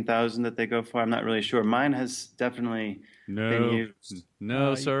 15,000 that they go for. I'm not really sure. Mine has definitely been used.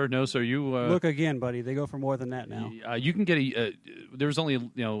 No, sir. You look again, buddy. They go for more than that now. You can get there's only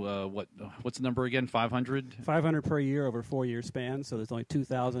what's the number again? 500. 500 per year over 4 year span. So there's only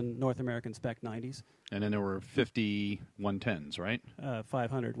 2,000 North American spec 90s. And then there were 50 110s, right?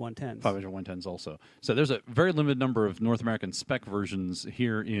 500 110s. 500 110s also. So there's a very limited number of North American spec versions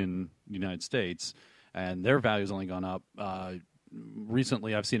here in the United States, and their value's only gone up.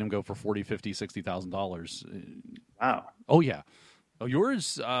 Recently, I've seen them go for $40,000, $50,000, $60,000. Wow. Oh yeah. Oh,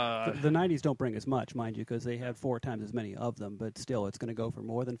 yours. The 90s don't bring as much, mind you, because they have 4 times as many of them. But still, it's going to go for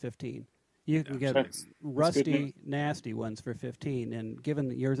more than 15. You can get rusty, nasty ones for 15. And given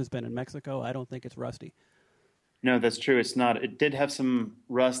that yours has been in Mexico, I don't think it's rusty. No, that's true. It's not. It did have some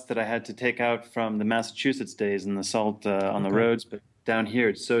rust that I had to take out from the Massachusetts days and the salt on the roads. But down here,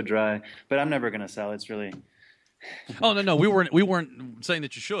 it's so dry. But I'm never going to sell. It's really. Oh no, we weren't saying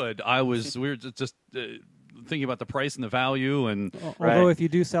that you should. We were just thinking about the price and the value, and although if you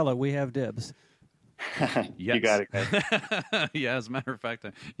do sell it, we have dibs. Yes. You got it, guys. Yeah, as a matter of fact,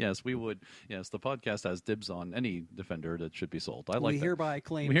 yes, we would. Yes, the podcast has dibs on any Defender that should be sold. I like we that. hereby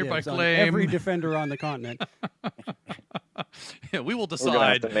claim We hereby dibs on claim. every Defender on the continent. Yeah, we will We're gonna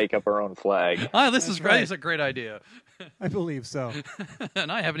have decide. to make up our own flag. This is great. right. It's a great idea. I believe so.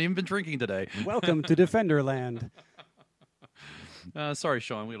 And I haven't even been drinking today. Welcome to Defender Land. Sorry,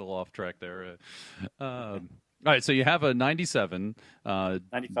 Sean, we got a little off track there. All right, so you have a 97.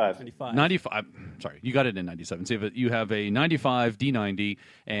 95. 95. Sorry, you got it in 97. So you have a 95 D90,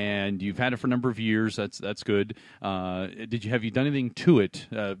 and you've had it for a number of years. That's good. Have you done anything to it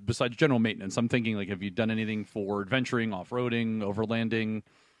besides general maintenance? I'm thinking, like, have you done anything for adventuring, off-roading, overlanding?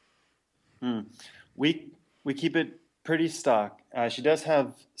 We keep it pretty stock. She does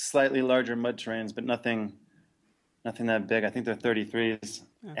have slightly larger mud terrains, but nothing that big. I think they're 33s.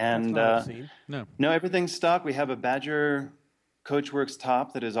 Yeah, And that's not obscene. No. everything's stock. We have a Badger Coachworks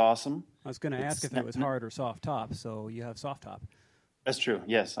top that is awesome. I was going to ask if it was hard or soft top, so you have soft top. That's true.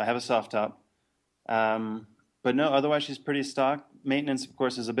 Yes, I have a soft top. But no, otherwise she's pretty stock. Maintenance, of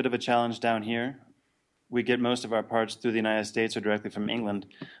course, is a bit of a challenge down here. We get most of our parts through the United States or directly from England,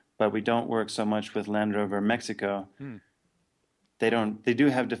 but we don't work so much with Land Rover Mexico. They do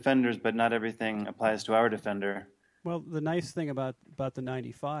have Defenders, but not everything applies to our Defender. Well, the nice thing about the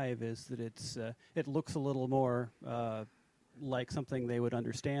 95 is that it looks a little more like something they would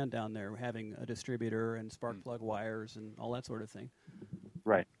understand down there, having a distributor and spark plug wires and all that sort of thing.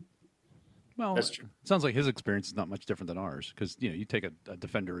 Right. Well, That's true. It sounds like his experience is not much different than ours, because you take a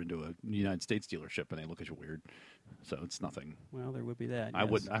Defender into a United States dealership and they look at you weird. So it's nothing. Well, there would be that. I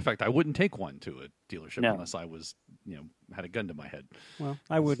yes. wouldn't. In fact, I wouldn't take one to a dealership No. unless I was had a gun to my head. Well,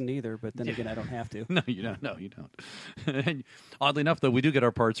 I wouldn't either, but then again, I don't have to. No, you don't. No, you don't. And oddly enough, though, we do get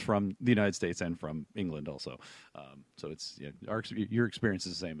our parts from the United States and from England also. So it's your experience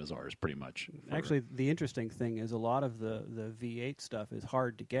is the same as ours, pretty much. Actually, the interesting thing is a lot of the V8 stuff is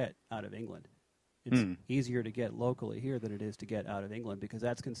hard to get out of England. It's easier to get locally here than it is to get out of England because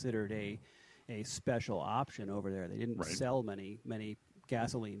that's considered a special option over there. They didn't sell many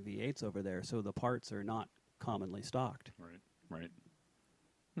gasoline V8s over there, so the parts are not commonly stocked. Right.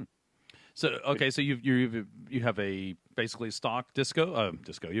 So okay, so you have a basically stock disco.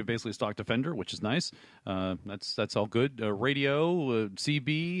 You have basically a stock Defender, which is nice. That's all good. Radio,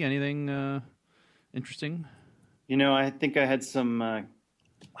 CB, anything interesting? I think I had some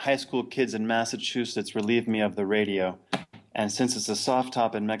high school kids in Massachusetts relieve me of the radio, and since it's a soft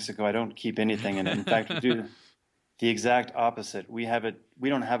top in Mexico, I don't keep anything in it. In fact, we do the exact opposite. We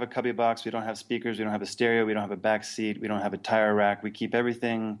don't have a cubby box. We don't have speakers. We don't have a stereo. We don't have a back seat. We don't have a tire rack. We keep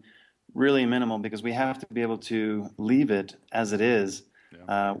everything really minimal because we have to be able to leave it as it is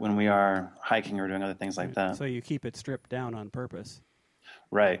when we are hiking or doing other things like that. So you keep it stripped down on purpose.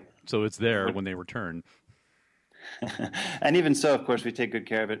 Right. So it's there when they return. And even so, of course, we take good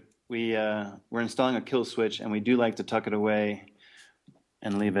care of it. We're installing a kill switch, and we do like to tuck it away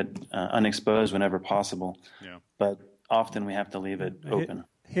and leave it unexposed whenever possible. Yeah. But often we have to leave it open.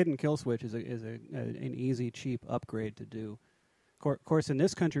 Hidden kill switch is an easy, cheap upgrade to do. Of course, in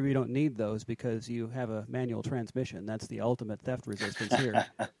this country, we don't need those because you have a manual transmission. That's the ultimate theft resistance here.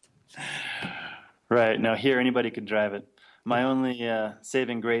 Right. Now, here, anybody could drive it. My only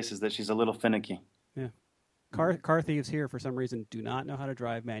saving grace is that she's a little finicky. Yeah. Car thieves here, for some reason, do not know how to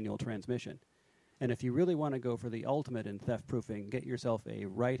drive manual transmission. And if you really want to go for the ultimate in theft proofing, get yourself a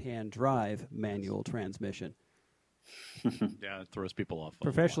right-hand drive manual transmission. Yeah, it throws people off.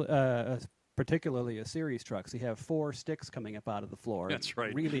 Particularly a series trucks. You have 4 sticks coming up out of the floor. That's right.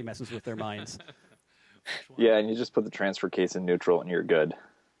 It really messes with their minds. Yeah, and you just put the transfer case in neutral and you're good.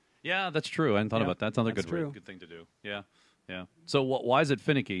 Yeah, that's true. I hadn't thought about that. That's another good thing to do. Yeah. So why is it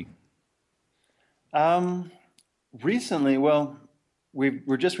finicky? Recently,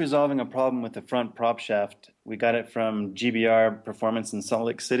 we're just resolving a problem with the front prop shaft. We got it from GBR Performance in Salt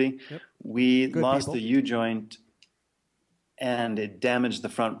Lake City. Yep. We Good lost people. the U-joint, and it damaged the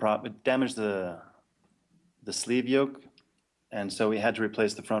front prop. It damaged the sleeve yoke, and so we had to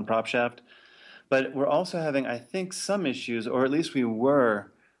replace the front prop shaft. But we're also having, I think, some issues, or at least we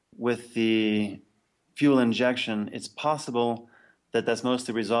were, with the fuel injection. It's possible that that's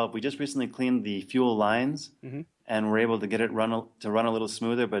mostly resolved. We just recently cleaned the fuel lines, and we're able to get it run a little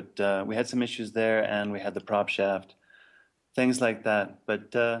smoother. But we had some issues there, and we had the prop shaft, things like that.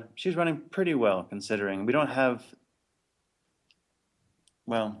 But she's running pretty well, considering we don't have.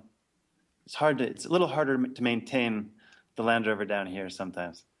 Well, it's a little harder to maintain the Land Rover down here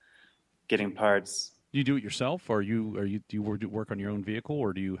sometimes. Getting parts. Do you do it yourself, or do you work on your own vehicle,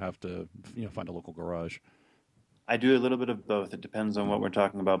 or do you have to find a local garage? I do a little bit of both. It depends on what we're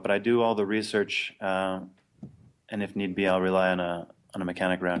talking about, but I do all the research, and if need be, I'll rely on a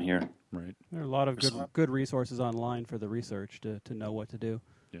mechanic around here. Right. There are a lot of good resources online for the research to know what to do.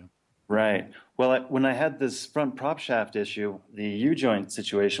 Yeah. Right. Well, when I had this front prop shaft issue, the U-joint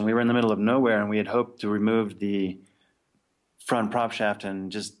situation, we were in the middle of nowhere, and we had hoped to remove the front prop shaft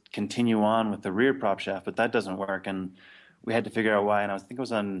and just continue on with the rear prop shaft, but that doesn't work, and we had to figure out why, and I think it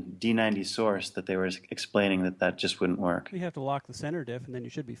was on D90 Source that they were explaining that just wouldn't work. You have to lock the center diff, and then you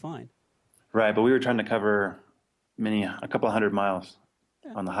should be fine. Right, but we were trying to cover a couple of 100 miles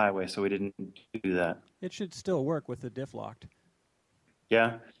on the highway, so we didn't do that. It should still work with the diff locked.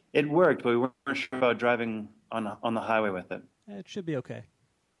 Yeah, it worked, but we weren't sure about driving on the highway with it. It should be okay.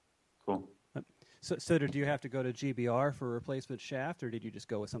 Cool. So did you have to go to GBR for a replacement shaft, or did you just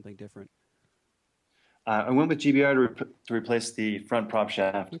go with something different? I went with GBR to replace the front prop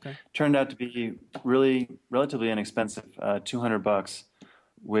shaft. Okay. Turned out to be relatively inexpensive, $200,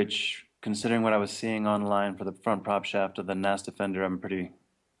 which, considering what I was seeing online for the front prop shaft of the NAS Defender, I'm pretty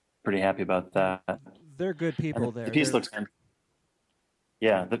happy about that. They're good people And there. the piece looks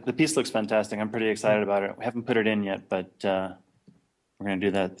the piece looks fantastic. I'm pretty excited about it. We haven't put it in yet, but we're going to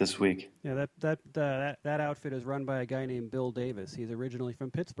do that this week. Yeah, that outfit is run by a guy named Bill Davis. He's originally from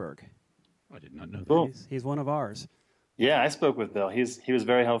Pittsburgh. I did not know that. Cool. He's one of ours. Yeah, I spoke with Bill. He was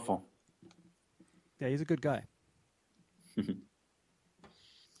very helpful. Yeah, he's a good guy.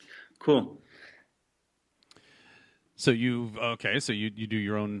 Cool. So you do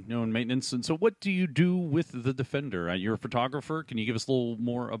your own maintenance, and so what do you do with the Defender? You're a photographer. Can you give us a little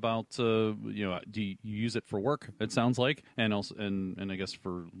more about do you use it for work? It sounds like, and also and I guess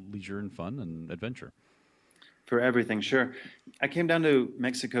for leisure and fun and adventure. For everything, sure. I came down to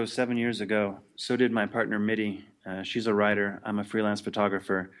Mexico 7 years ago. So did my partner, Mitty. She's a writer. I'm a freelance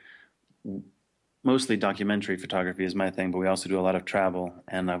photographer. Mostly documentary photography is my thing, but we also do a lot of travel,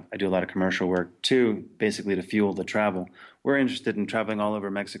 and I do a lot of commercial work too, basically to fuel the travel. We're interested in traveling all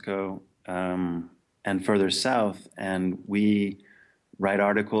over Mexico and further south, and we write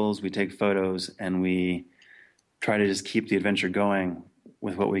articles, we take photos, and we try to just keep the adventure going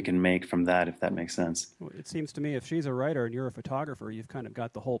with what we can make from that, if that makes sense. Well, it seems to me if she's a writer and you're a photographer, you've kind of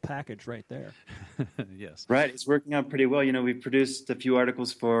got the whole package right there. Yes. Right. It's working out pretty well. We've produced a few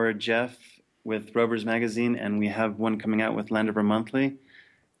articles for Jeff with Rovers Magazine, and we have one coming out with Land Rover Monthly.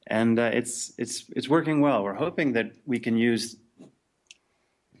 And it's working well. We're hoping that we can use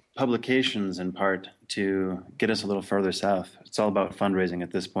publications in part to get us a little further south. It's all about fundraising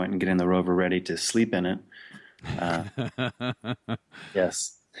at this point and getting the Rover ready to sleep in it.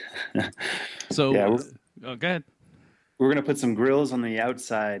 Yes. So, yeah, go ahead. We're going to put some grills on the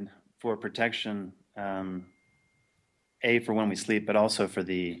outside for protection, for when we sleep, but also for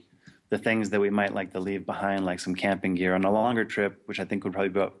the things that we might like to leave behind, like some camping gear. On a longer trip, which I think would probably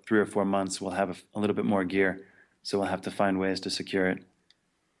be about 3 or 4 months, we'll have a little bit more gear, so we'll have to find ways to secure it.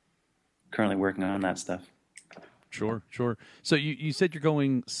 Currently working on that stuff. Sure. So you said you're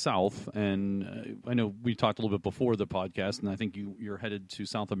going south, and I know we talked a little bit before the podcast, and I think you're headed to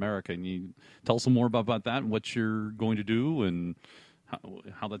South America. And you tell us some more about that and what you're going to do and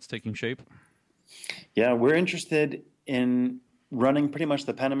how that's taking shape? Yeah, we're interested in running pretty much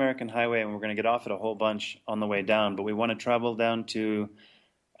the Pan American Highway, and we're going to get off at a whole bunch on the way down. But we want to travel down to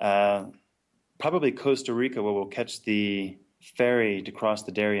probably Costa Rica, where we'll catch the ferry to cross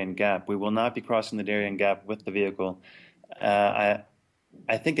the Darien Gap. We will not be crossing the Darien Gap with the vehicle. I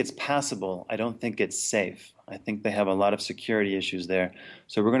think it's passable. I don't think it's safe. I think they have a lot of security issues there.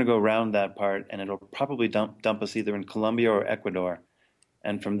 So we're going to go around that part, and it'll probably dump us either in Colombia or Ecuador.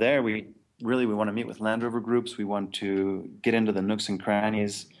 And from there, we want to meet with Land Rover groups. We want to get into the nooks and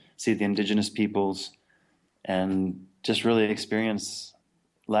crannies, see the indigenous peoples, and just really experience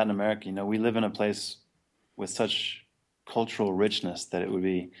Latin America. We live in a place with such cultural richness that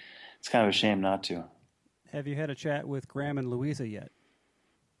it's kind of a shame not to. Have you had a chat with Graham and Louisa yet?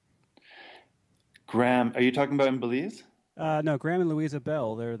 Graham, are you talking about in Belize? No, Graham and Louisa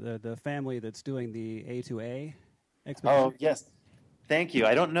Bell. They're the family that's doing the A2A expedition. Oh, yes. Thank you.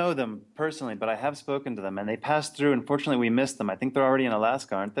 I don't know them personally, but I have spoken to them, and they passed through. Unfortunately, we missed them. I think they're already in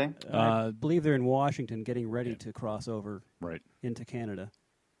Alaska, aren't they? I believe they're in Washington getting ready to cross over into Canada.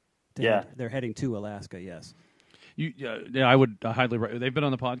 They're heading to Alaska, yes. I would highly. They've been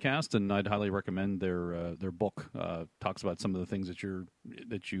on the podcast, and I'd highly recommend their book. Talks about some of the things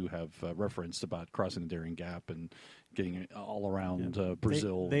that you have referenced about crossing the Darien Gap and getting all around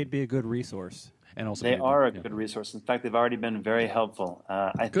Brazil. They'd be a good resource, and also they are a good resource. In fact, they've already been very helpful.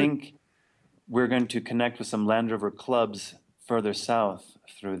 I think we're going to connect with some Land Rover clubs further south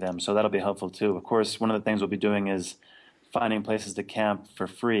through them, so that'll be helpful too. Of course, one of the things we'll be doing is finding places to camp for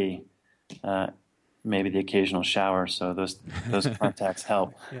free. Maybe the occasional shower, so those contacts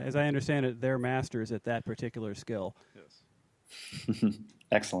help. Yeah, as I understand it, they're masters at that particular skill. Yes.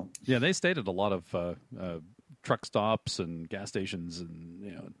 Excellent. Yeah, they stayed at a lot of truck stops and gas stations,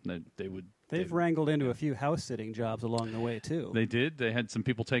 and They've wrangled into a few house sitting jobs along the way too. They did. They had some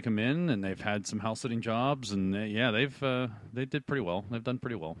people take them in, and they've had some house sitting jobs, and they did pretty well. They've done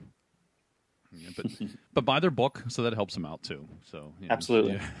pretty well. Yeah, but buy their book, so that helps them out too. So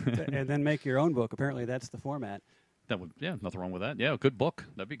absolutely, and then make your own book. Apparently, that's the format. That would nothing wrong with that. Yeah, a good book,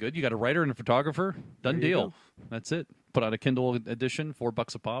 that'd be good. You got a writer and a photographer, done deal. Go. That's it. Put out a Kindle edition,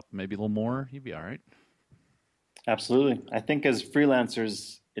 $4 a pop, maybe a little more. You'd be all right. Absolutely, I think as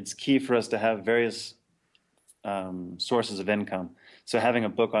freelancers, it's key for us to have various sources of income. So having a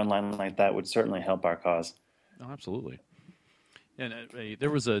book online like that would certainly help our cause. Oh, absolutely. And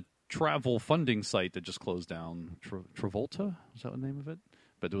there was a travel funding site that just closed down. Travolta, is that the name of it?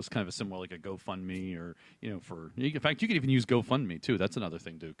 But it was kind of a similar, like a GoFundMe, or in fact, you could even use GoFundMe too. That's another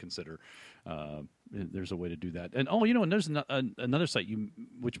thing to consider. There's a way to do that. And and there's another site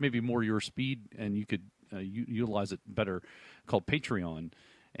which may be more your speed, and you could utilize it better, called Patreon.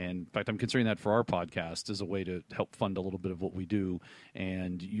 And in fact, I'm considering that for our podcast as a way to help fund a little bit of what we do.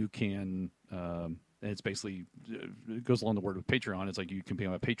 And you can. It's basically, it goes along the word with Patreon. It's like you can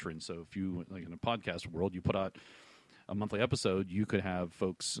become a patron. So if you, like in a podcast world, you put out a monthly episode, you could have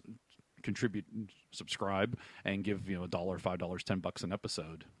folks contribute, subscribe, and give $1, $5, $10 an episode.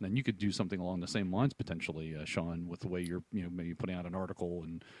 And then you could do something along the same lines potentially, Sean, with the way you're maybe putting out an article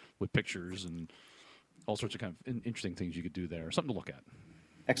and with pictures and all sorts of kind of interesting things you could do there. Something to look at.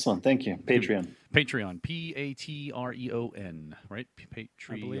 Excellent. Thank you. Patreon. Patreon, Patreon, right? Patreon.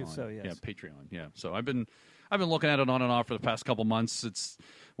 I believe so, yes. Yeah, Patreon. Yeah. So I've been looking at it on and off for the past couple months. It's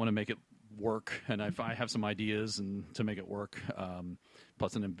want to make it work, and I have some ideas and to make it work.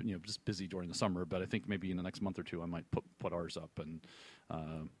 Plus, and just busy during the summer. But I think maybe in the next month or two, I might put ours up. And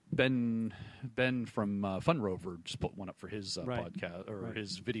Ben from Fun Rover just put one up for his podcast or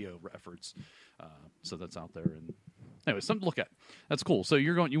his video efforts. So that's out there. And anyway, something to look at. That's cool. So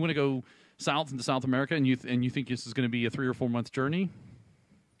you want to go south into South America, and you think this is going to be a 3 or 4 month journey?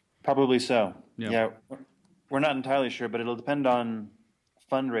 Probably so. Yeah. We're not entirely sure, but it'll depend on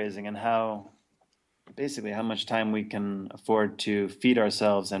fundraising and how much time we can afford to feed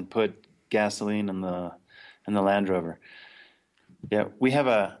ourselves and put gasoline in the Land Rover. Yeah,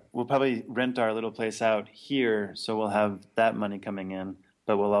 we'll probably rent our little place out here, so we'll have that money coming in,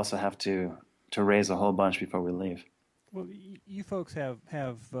 but we'll also have to raise a whole bunch before we leave. Well, you folks have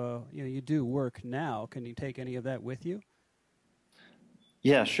you do work now. Can you take any of that with you?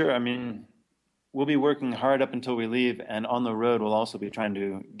 Yeah, sure. I mean, we'll be working hard up until we leave, and on the road, we'll also be trying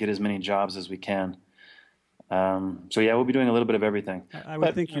to get as many jobs as we can. So yeah, we'll be doing a little bit of everything. I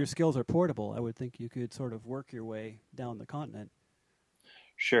would think your skills are portable. I would think you could sort of work your way down the continent.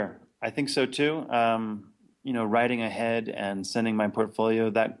 Sure, I think so too. Writing ahead and sending my portfolio,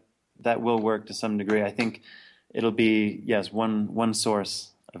 that will work to some degree. I think it'll be, yes, one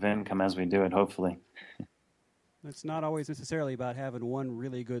source of income as we do it, hopefully. It's not always necessarily about having one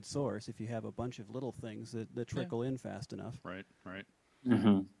really good source if you have a bunch of little things that trickle in fast enough. Right.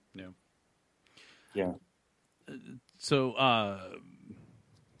 Mm-hmm. Yeah. Yeah. So I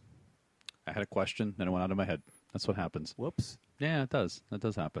had a question, then it went out of my head. That's what happens. Whoops. Yeah, it does. That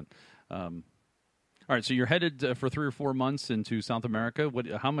does happen. All right, so you're headed for 3 or 4 months into South America.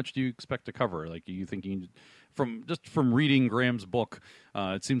 How much do you expect to cover? Like, are you thinking from reading Graham's book?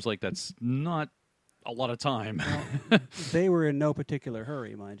 It seems like that's not a lot of time. Well, they were in no particular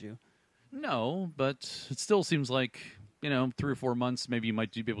hurry, mind you. No, but it still seems like 3 or 4 months. Maybe you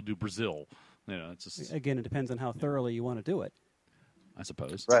might be able to do Brazil. It's just, again, it depends on how thoroughly you want to do it. I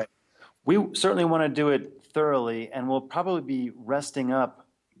suppose. Right. We certainly want to do it thoroughly, and we'll probably be resting up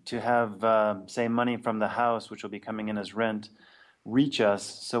to have, say, money from the house, which will be coming in as rent, reach us.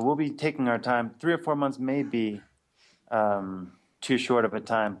 So we'll be taking our time. 3 or 4 months may be too short of a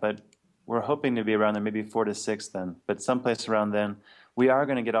time, but we're hoping to be around there, maybe 4 to 6 then. But someplace around then, we are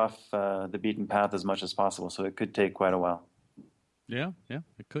going to get off the beaten path as much as possible, so it could take quite a while. Yeah,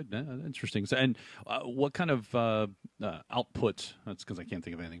 it could. Interesting. So, and what kind of output? That's because I can't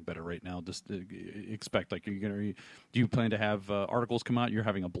think of anything better right now. Just expect, like, do you plan to have articles come out? You're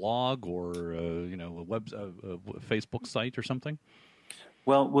having a blog or a Facebook site or something?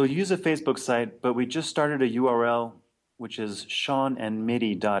 Well, we'll use a Facebook site, but we just started a URL, which is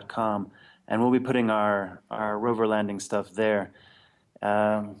SeanandMitty.com, and we'll be putting our rover landing stuff there.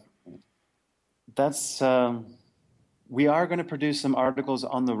 We are going to produce some articles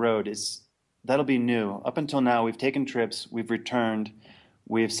on the road. That'll be new. Up until now, we've taken trips, we've returned,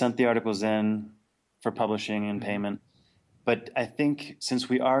 we've sent the articles in for publishing and payment. But I think since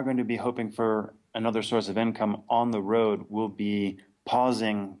we are going to be hoping for another source of income on the road, we'll be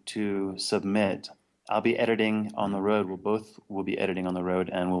pausing to submit. I'll be editing on the road. We'll be editing on the road,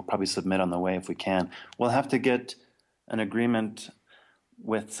 and we'll probably submit on the way if we can. We'll have to get an agreement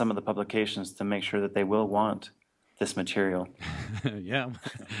with some of the publications to make sure that they will want this material. Yeah.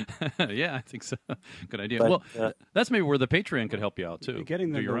 Yeah, I think so. Good idea. But, that's maybe where the Patreon could help you out, too.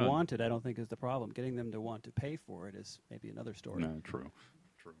 Getting them to want it, I don't think, is the problem. Getting them to want to pay for it is maybe another story. No, true.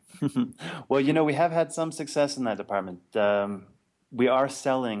 Well, we have had some success in that department. We are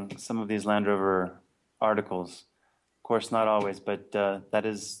selling some of these Land Rover articles. Of course, not always, but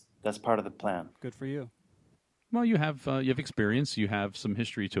that's part of the plan. Good for you. Well, you have experience, you have some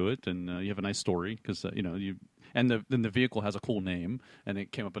history to it, and you have a nice story because then the vehicle has a cool name, and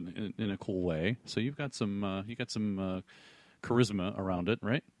it came up in a cool way. So you've got some charisma around it,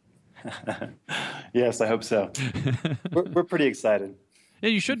 right? Yes, I hope so. We're pretty excited. Yeah,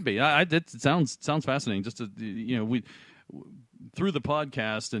 you should be. It sounds fascinating. Just to, we through the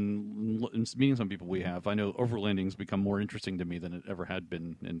podcast and meeting some people we have, I know overlanding's become more interesting to me than it ever had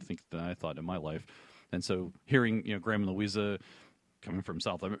been, and than I thought in my life. And so hearing Graham and Louisa coming from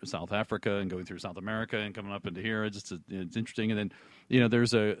South Africa and going through South America and coming up into here, it's interesting. And then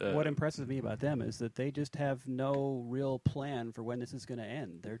there's what impresses me about them is that they just have no real plan for when this is going to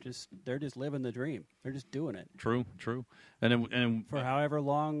end. They're just living the dream. They're just doing it. True. And for however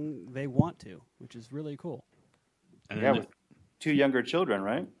long they want to, which is really cool. And with 2 younger children,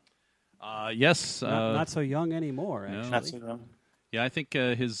 right? Yes. Not so young anymore, actually. Not so young. Yeah, I think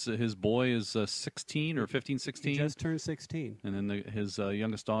his boy is 16 or 15, 16. He just turned 16. And then his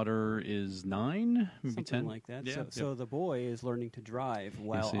youngest daughter is 9, maybe Something 10. like that. Yeah, So the boy is learning to drive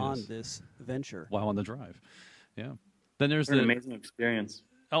while he on is. this venture. While on the drive. Yeah. Then there's An amazing experience.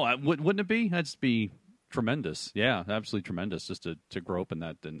 Oh, wouldn't it be? That'd just be tremendous. Yeah, absolutely tremendous. Just to grow up in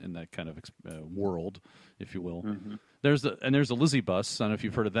that kind of world, if you will. Mm-hmm. There's a Lizzie bus. I don't know if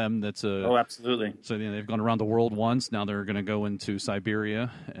you've heard of them. That's Oh, absolutely. So they've gone around the world once. Now they're going to go into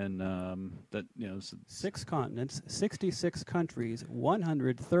Siberia, and 6 continents, 66 countries,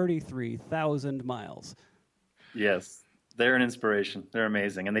 133,000 miles. Yes. They're an inspiration. They're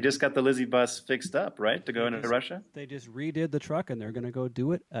amazing. And they just got the Lizzie bus fixed up, right, to go into Russia? They just redid the truck, and they're going to go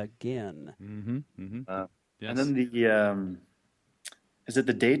do it again. Mm-hmm. Mm-hmm. Yes. And then the is it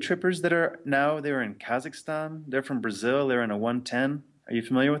the day trippers that are now? They were in Kazakhstan. They're from Brazil. They're in a 110. Are you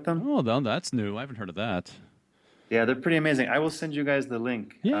familiar with them? Oh, that's new. I haven't heard of that. Yeah, they're pretty amazing. I will send you guys the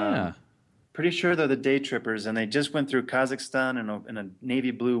link. Yeah. Pretty sure they're the day trippers, and they just went through Kazakhstan in a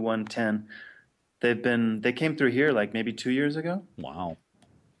navy blue 110. They came through here like maybe 2 years ago. Wow.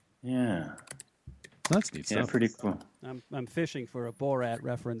 Yeah. That's neat stuff. Yeah, pretty cool. I'm fishing for a Borat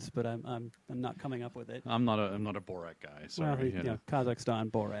reference, but I'm not coming up with it. I'm not a Borat guy. Sorry. Well,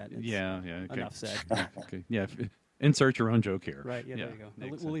 Kazakhstan Borat. It's Yeah. Okay. Enough said. Okay. Yeah. Insert your own joke here. Right. Yeah. There you go.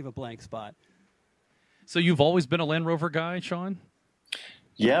 We'll leave a blank spot. So you've always been a Land Rover guy, Sean?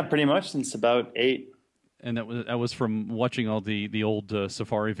 Yeah, pretty much since about 8. And that was from watching all the old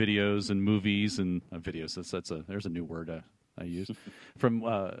safari videos and movies and videos. There's a new word I use. From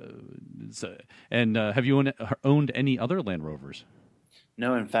have you owned any other Land Rovers?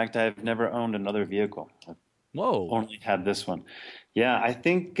 No, in fact, I've never owned another vehicle. Whoa! Only had this one. Yeah, I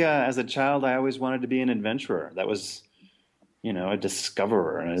think as a child, I always wanted to be an adventurer. That was, a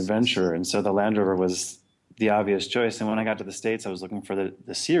discoverer, an adventurer, and so the Land Rover was the obvious choice. And when I got to the States, I was looking for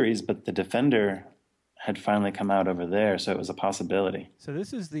the series, but the Defender had finally come out over there, so it was a possibility. So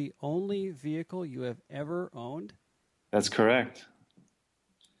this is the only vehicle you have ever owned? That's correct.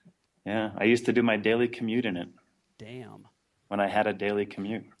 Yeah, I used to do my daily commute in it. Damn. When I had a daily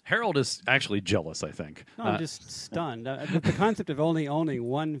commute. Harold is actually jealous, I think. No, I'm just stunned. The concept of only owning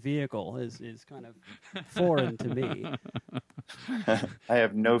one vehicle is kind of foreign to me. I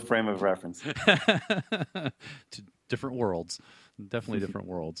have no frame of reference. To different worlds. Definitely different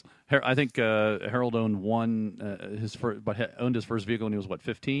worlds. I think Harold owned owned his first vehicle when he was,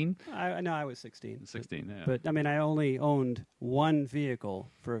 15? I was 16. 16, yeah. But, I only owned one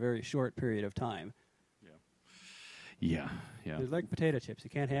vehicle for a very short period of time. Yeah. It's like potato chips. You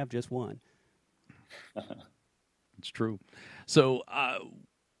can't have just one. It's true. So,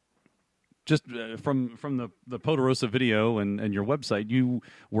 just from the Poderosa video and your website, you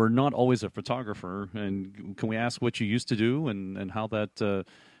were not always a photographer. And can we ask what you used to do and how that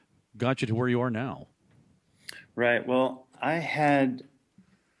got you to where you are now? Right. Well, I had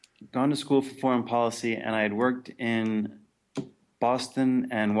gone to school for foreign policy, and I had worked in Boston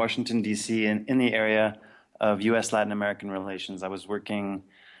and Washington, D.C., in the area of U.S. Latin American relations. I was working,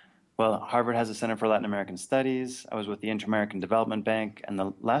 Harvard has a Center for Latin American Studies. I was with the Inter-American Development Bank, and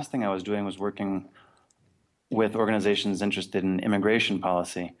the last thing I was doing was working with organizations interested in immigration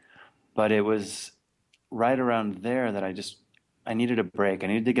policy. But it was right around there that I needed a break. I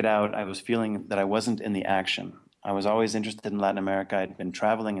needed to get out. I was feeling that I wasn't in the action. I was always interested in Latin America. I'd been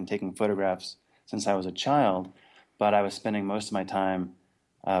traveling and taking photographs since I was a child, but I was spending most of my time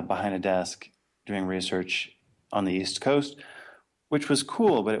behind a desk doing research on the East Coast, which was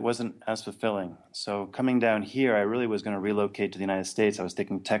cool, but it wasn't as fulfilling. So coming down here, I really was going to relocate to the United States. I was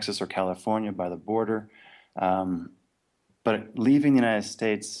thinking Texas or California by the border. But leaving the United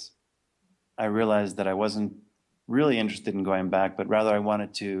States, I realized that I wasn't really interested in going back, but rather I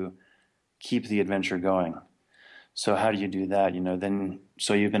wanted to keep the adventure going. So how do you do that?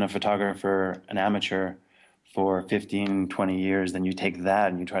 So you've been a photographer, an amateur for 15, 20 years, then you take that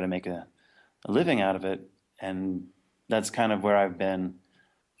and you try to make a living out of it. And that's kind of where I've been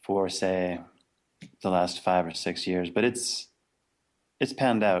for, say, the last 5 or 6 years. But it's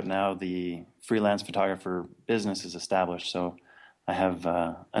panned out. Now the freelance photographer business is established, so I have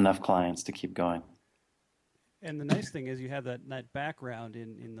enough clients to keep going. And the nice thing is you have that background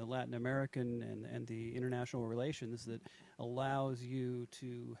in the Latin American and the international relations that allows you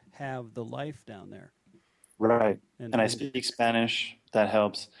to have the life down there. Right. And I speak Spanish. That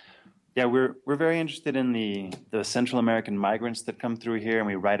helps. Yeah, we're very interested in the Central American migrants that come through here, and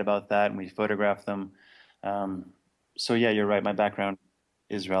we write about that and we photograph them. So yeah, you're right. My background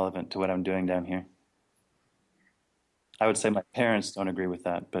is relevant to what I'm doing down here. I would say my parents don't agree with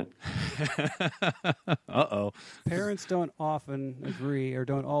that, but Uh-oh. Parents don't often agree or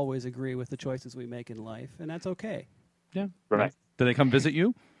don't always agree with the choices we make in life, and that's okay. Yeah. Right. Do they come visit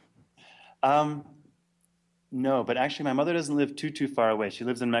you? No, but actually my mother doesn't live too far away. She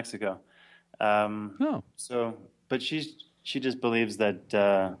lives in Mexico. Oh. So, but she just believes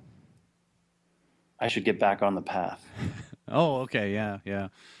that I should get back on the path. Oh, okay. Yeah.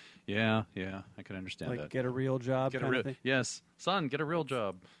 I can understand Like that. get a real job kind of thing. Yes. Son, get a real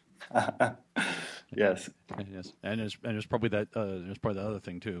job. Yes. Yes. And there's probably there's probably the other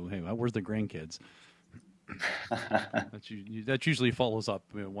thing too. Hey, where's the grandkids? That usually follows up.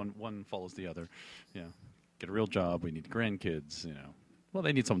 One follows the other. Yeah. Get a real job. We need grandkids. Well,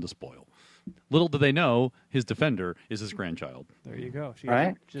 they need someone to spoil. Little do they know, his defender is his grandchild. There you go.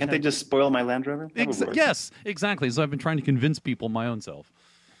 Right? Can't they just spoil my Land Rover? Yes, exactly. So I've been trying to convince people my own self.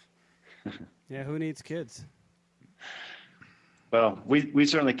 Yeah, who needs kids? Well, we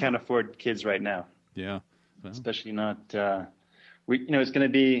certainly can't afford kids right now. Yeah. Well, Especially not. It's going to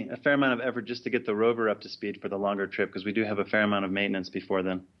be a fair amount of effort just to get the Rover up to speed for the longer trip because we do have a fair amount of maintenance before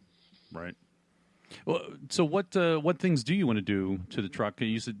then. right. Well, so what things do you want to do to the truck?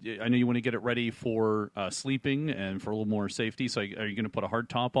 You said I know you want to get it ready for sleeping and for a little more safety. So are you going to put a hard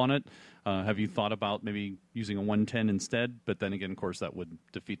top on it? Have you thought about maybe using a 110 instead? But then again, of course, that would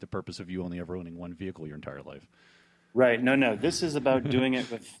defeat the purpose of you only ever owning one vehicle your entire life. Right. No. This is about doing it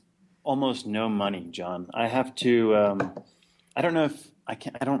with almost no money, John. I have to. I don't know if I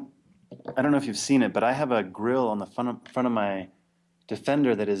can. I don't know if you've seen it, but I have a grill on the front of my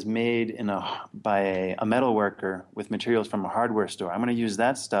Defender that is made by a metal worker with materials from a hardware store. I'm going to use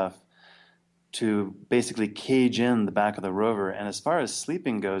that stuff to basically cage in the back of the Rover. And as far as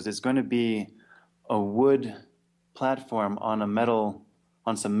sleeping goes, it's going to be a wood platform on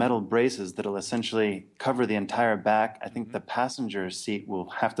some metal braces that'll essentially cover the entire back. I think the passenger seat will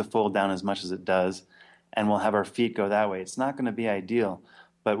have to fold down as much as it does, and we'll have our feet go that way. It's not going to be ideal,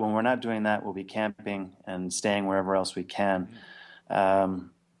 but when we're not doing that, we'll be camping and staying wherever else we can.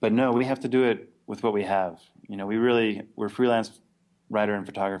 But no, we have to do it with what we have. We're freelance writer and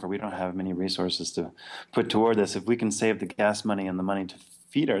photographer. We don't have many resources to put toward this. If we can save the gas money and the money to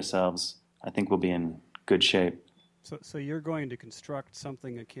feed ourselves, I think we'll be in good shape. So you're going to construct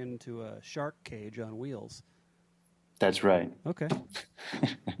something akin to a shark cage on wheels. That's right. Okay.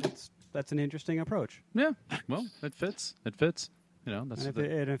 That's an interesting approach. Yeah. Well, it fits. That's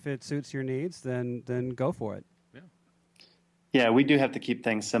And if it suits your needs, then go for it. Yeah, we do have to keep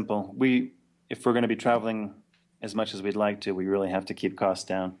things simple. If we're going to be traveling as much as we'd like to, we really have to keep costs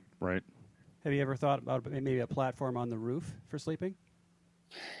down. right. Have you ever thought about maybe a platform on the roof for sleeping?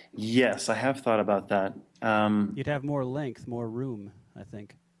 Yes, I have thought about that. You'd have more length, more room, I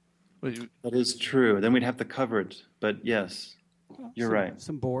think. That is true. Then we'd have to cover it. But yes, you're right.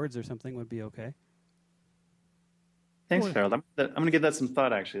 Some boards or something would be okay. Thanks, Harold. I'm going to give that some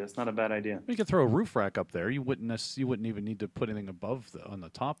thought, actually. That's not a bad idea. You could throw a roof rack up there. You wouldn't even need to put anything above on the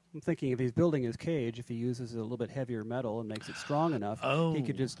top. I'm thinking if he's building his cage, if he uses a little bit heavier metal and makes it strong enough, he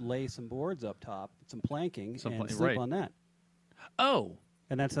could just lay some boards up top, some planking, and sleep on that. Oh.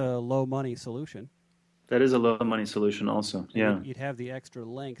 And that's a low-money solution. That is a low-money solution also, yeah. You'd have the extra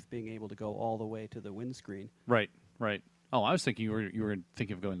length being able to go all the way to the windscreen. Right. Oh, I was thinking you were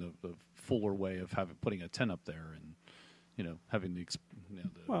thinking of going the fuller way of putting a tent up there and having the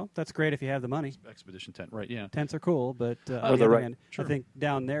well, that's great if you have the money. Expedition tent, right? Yeah, tents are cool, but on the other hand, I think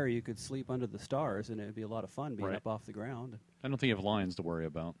down there you could sleep under the stars, and it would be a lot of fun being up off the ground. I don't think you have lions to worry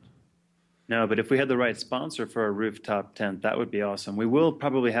about. No, but if we had the right sponsor for a rooftop tent, that would be awesome. We will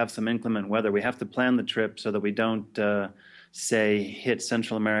probably have some inclement weather. We have to plan the trip so that we don't, hit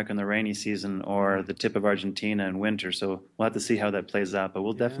Central America in the rainy season or the tip of Argentina in winter. So we'll have to see how that plays out, but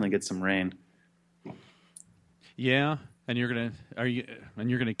we'll definitely get some rain. Yeah. And you're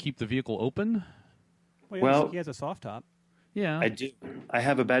gonna keep the vehicle open? Well, he has a soft top. Yeah, I do. I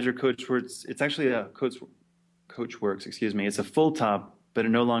have a Badger Coachworks. It's actually a Coachworks. Excuse me. It's a full top, but it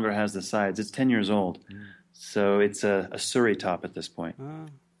no longer has the sides. It's 10 years old, so it's a Surrey top at this point.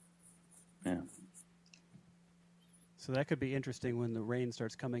 Yeah. So that could be interesting when the rain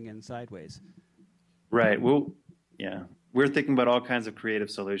starts coming in sideways. Right. Well, yeah. We're thinking about all kinds of creative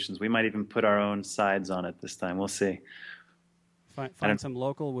solutions. We might even put our own sides on it this time. We'll see. Find some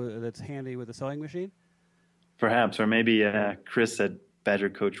local that's handy with a sewing machine? Perhaps. Or maybe Chris at Badger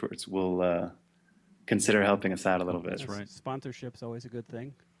Coachworks will consider helping us out a little bit. That's right. Sponsorship's always a good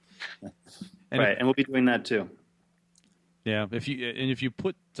thing. Right. And we'll be doing that too. Yeah. If you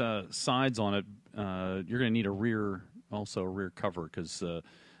put sides on it, you're going to need a rear cover because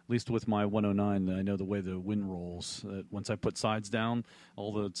least with my 109, I know the way the wind rolls. Once I put sides down,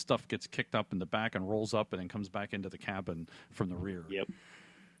 all the stuff gets kicked up in the back and rolls up and then comes back into the cabin from the rear. Yep.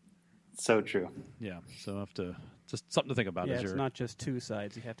 So true. Yeah, so I have to just something to think about. Yeah, as it's you're, not just two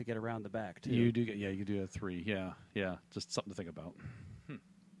sides. You have to get around the back, too. You do have three. Yeah, just something to think about.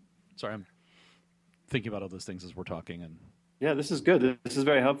 Sorry, I'm thinking about all those things as we're talking. And Yeah, this is good. This is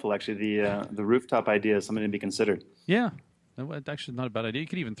very helpful, actually. The rooftop idea is something to be considered. yeah, it's actually not a bad idea. You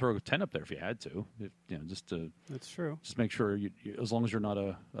could even throw a tent up there if you had to. Just to That's true. just make sure you as long as you're not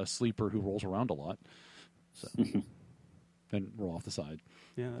a sleeper who rolls around a lot. So and roll off the side.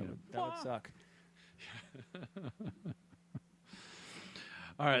 Yeah, that would suck.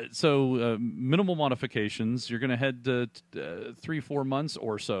 All right, so minimal modifications. You're going to head 3-4 months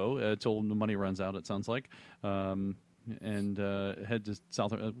or so until the money runs out, it sounds like, and head to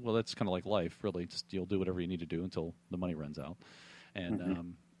South. Well, that's kind of like life, really. Just you'll do whatever you need to do until the money runs out.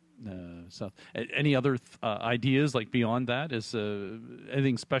 And so, any other ideas like beyond that? Is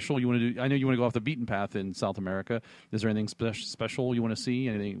anything special you want to do? I know you want to go off the beaten path in South America. Is there anything special you want to see?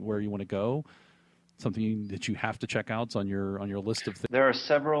 Anything where you want to go? Something that you have to check out on your list of things? There are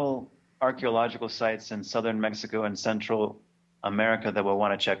several archaeological sites in southern Mexico and Central America that we'll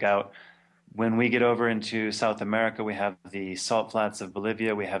want to check out. When we get over into South America, we have the salt flats of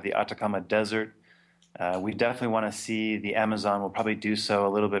Bolivia. We have the Atacama Desert. We definitely want to see the Amazon. We'll probably do so a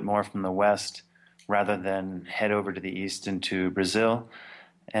little bit more from the west rather than head over to the east into Brazil.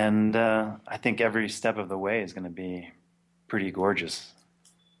 And I think every step of the way is going to be pretty gorgeous.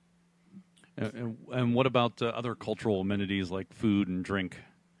 And what about other cultural amenities like food and drink?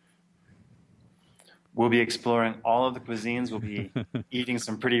 We'll be exploring all of the cuisines. We'll be eating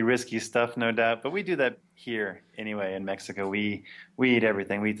some pretty risky stuff, no doubt. But we do that here anyway in Mexico. We eat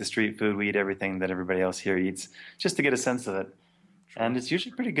everything. We eat the street food. We eat everything that everybody else here eats, just to get a sense of it. Sure. And it's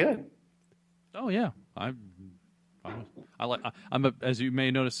usually pretty good. Oh yeah, as you may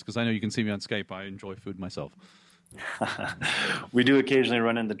notice, because I know you can see me on Skype, I enjoy food myself. We do occasionally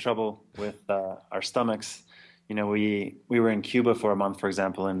run into trouble with our stomachs. You know, we were in Cuba for a month, for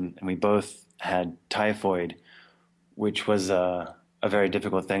example, and we both had typhoid, which was a very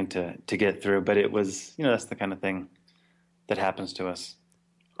difficult thing to get through. But it was, that's the kind of thing that happens to us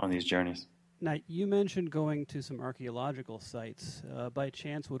on these journeys. Now, you mentioned going to some archaeological sites. By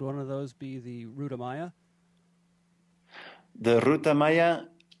chance, would one of those be the Ruta Maya? The Ruta Maya,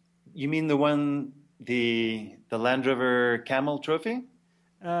 you mean the one... The Land Rover camel trophy?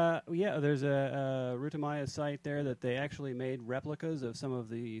 Yeah, there's a Ruta Maya site there that they actually made replicas of some of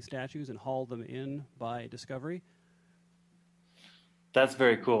the statues and hauled them in by Discovery. That's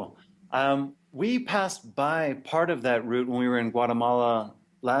very cool. We passed by part of that route when we were in Guatemala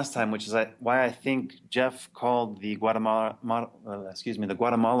last time, which is why I think Jeff called the Guatemala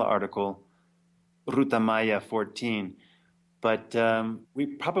article Ruta Maya 14. But we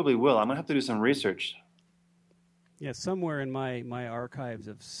probably will. I'm going to have to do some research. Yeah, somewhere in my archives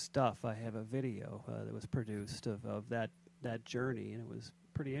of stuff, I have a video that was produced of that journey, and it was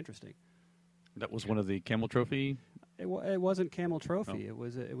pretty interesting. That was one of the Camel Trophy? It wasn't Camel Trophy. Oh.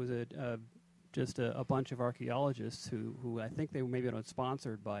 It was just a bunch of archaeologists who I think they were maybe not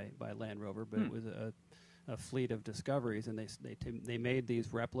sponsored by Land Rover, but it was a fleet of discoveries, and they made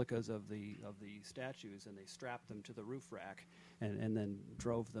these replicas of the statues, and they strapped them to the roof rack, and then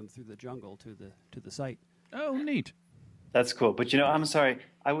drove them through the jungle to the site. Oh, neat! That's cool. But I'm sorry,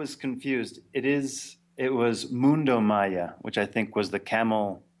 I was confused. It was Mundo Maya, which I think was the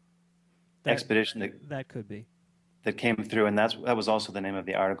camel expedition that could be that came through, and that was also the name of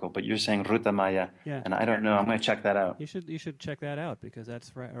the article. But you're saying Ruta Maya, yeah. And I don't know. I'm going to check that out. You should check that out because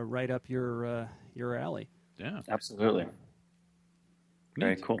that's right up your alley. Yeah, absolutely.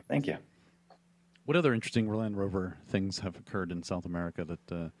 Very cool. Thank you. What other interesting Land Rover things have occurred in South America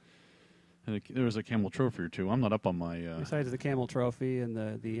that there was a Camel Trophy or two? I'm not up on my... Besides the Camel Trophy and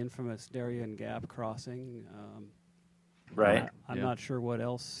the infamous Darien Gap crossing. Right. I'm not sure what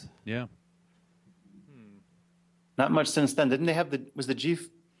else. Yeah. Not much since then. Didn't they have the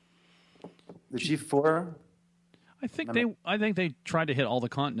G4? I think they tried to hit all the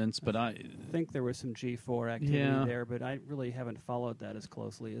continents, but I think there was some G4 activity there, but I really haven't followed that as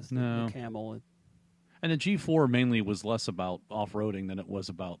closely as the Camel. And the G4 mainly was less about off-roading than it was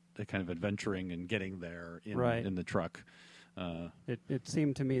about the kind of adventuring and getting there in the truck. It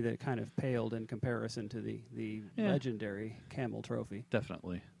seemed to me that it kind of paled in comparison to the legendary Camel Trophy.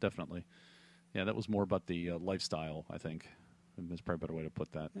 Definitely. Yeah, that was more about the lifestyle, I think. That's probably a better way to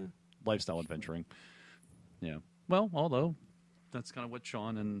put that. Yeah. Lifestyle adventuring. Yeah. Well, although that's kind of what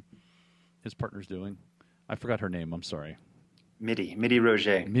Sean and his partner's doing. I forgot her name. I'm sorry. Midi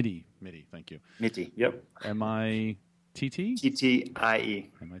Roger. Midi. Thank you. Midi. Yep. M-I-T-T?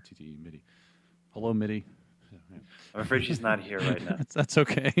 T-T-I-E. M-I-T-T, Midi. Hello, Midi. I'm afraid she's not here right now. That's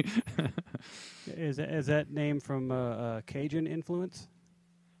okay. Is that name from Cajun influence?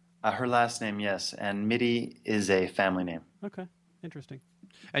 Her last name, yes, and Midi is a family name. Okay, interesting.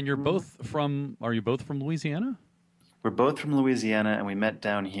 And are you both from Louisiana? We're both from Louisiana, and we met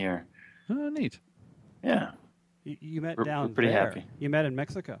down here. Oh, neat. Yeah. You met We're down pretty there. happy. You met in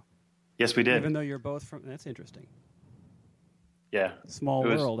Mexico. Yes, we did. Even though you're both from... That's interesting. Yeah. Small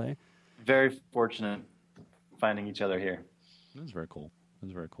world, eh? Very fortunate finding each other here. That's very cool.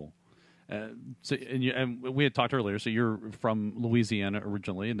 And we had talked earlier. So you're from Louisiana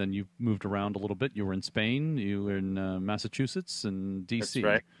originally, and then you moved around a little bit. You were in Spain, you were in Massachusetts, and D.C.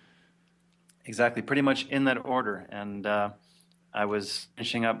 That's right. Exactly, pretty much in that order. And I was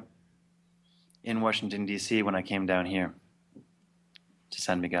finishing up in Washington, D.C. when I came down here to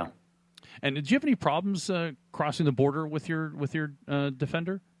San Miguel. And did you have any problems crossing the border with your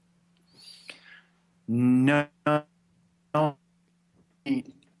Defender? No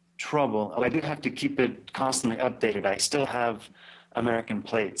trouble. I do have to keep it constantly updated. I still have American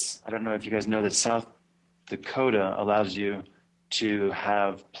plates. I don't know if you guys know that South Dakota allows you to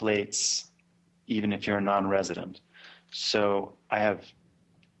have plates even if you're a non-resident. So I have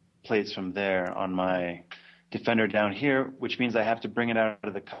plates from there on my Defender down here, which means I have to bring it out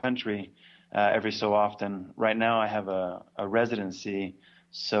of the country every so often. Right now I have a residency,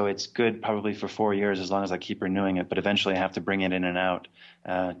 so it's good probably for 4 years as long as I keep renewing it, but eventually I have to bring it in and out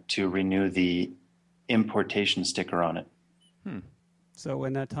to renew the importation sticker on it. So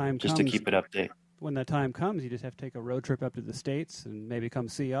when that time just comes... to keep it updated. When that time comes, you just have to take a road trip up to the States and maybe come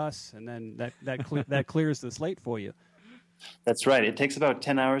see us, and then that clears the slate for you. That's right. It takes about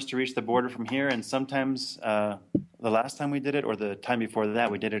 10 hours to reach the border from here, and sometimes the last time we did it, or the time before that,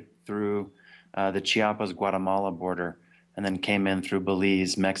 we did it through the Chiapas-Guatemala border, and then came in through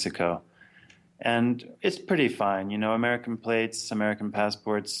Belize, Mexico. And it's pretty fine. You know, American plates, American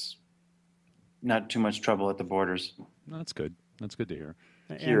passports, not too much trouble at the borders. That's good. That's good to hear.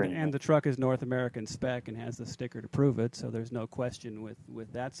 And the truck is North American spec and has the sticker to prove it, so there's no question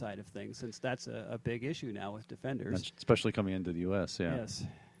with that side of things, since that's a big issue now with Defenders. Especially coming into the U.S., yeah. Yes.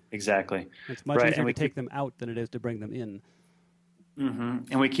 Exactly. It's much easier to take them out than it is to bring them in. Mm-hmm.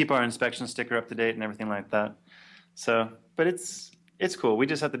 And we keep our inspection sticker up to date and everything like that. So, but it's cool. We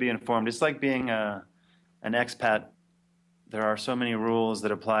just have to be informed. It's like being an expat. There are so many rules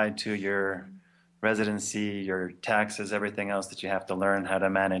that apply to your residency, your taxes, everything else that you have to learn how to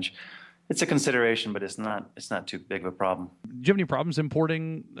manage. It's a consideration, but it's not too big of a problem. Do you have any problems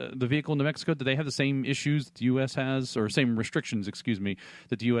importing the vehicle into Mexico? Do they have the same issues that the U.S. has, or same restrictions,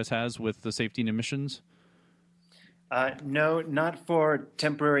 that the U.S. has with the safety and emissions? No, not for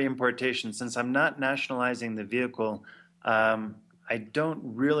temporary importation. Since I'm not nationalizing the vehicle, I don't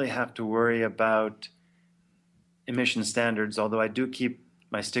really have to worry about emission standards, although I do keep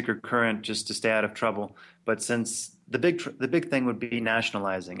my sticker current just to stay out of trouble. But since the big thing would be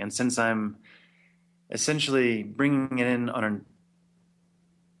nationalizing, and since I'm essentially bringing it in on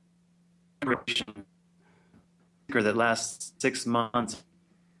a sticker that lasts 6 months,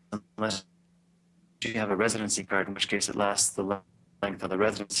 unless you have a residency card, in which case it lasts the length of the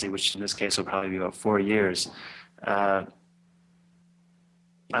residency, which in this case will probably be about 4 years.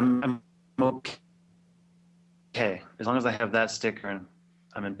 I'm okay as long as I have that sticker, and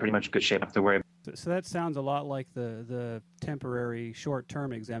I'm in pretty much good shape. I don't have to worry. So that sounds a lot like the temporary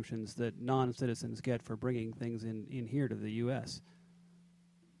short-term exemptions that non-citizens get for bringing things in here to the U.S.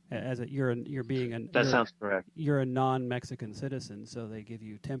 Sounds correct. You're a non-Mexican citizen, so they give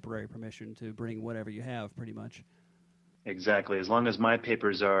you temporary permission to bring whatever you have, pretty much. Exactly. As long as my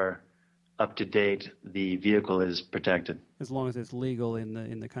papers are up to date, the vehicle is protected. As long as it's legal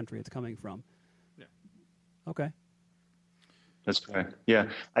in the country it's coming from. Yeah. Okay. That's correct. Yeah.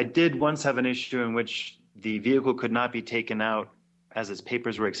 I did once have an issue in which the vehicle could not be taken out as its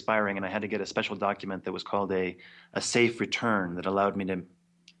papers were expiring, and I had to get a special document that was called a safe return that allowed me to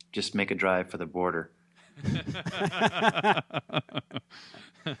just make a drive for the border.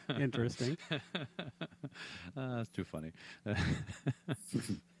 Interesting. That's too funny.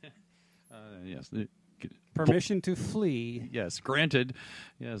 Yes. Permission to flee. Yes, granted.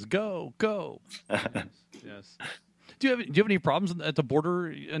 Yes, go. Yes. Do you have any problems at the border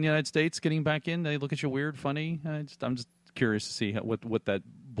in the United States getting back in? They look at you weird, funny. I'm just curious to see what that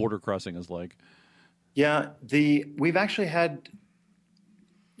border crossing is like. Yeah, we've actually had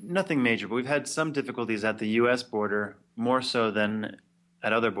nothing major, but we've had some difficulties at the U.S. border, more so than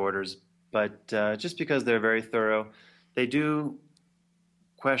at other borders. But just because they're very thorough, They do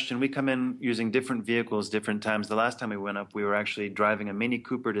question. We come in using different vehicles, different times. The last time we went up, we were actually driving a Mini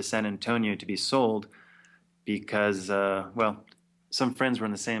Cooper to San Antonio to be sold because, well, some friends were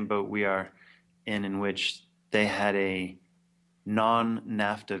in the same boat we are in which they had a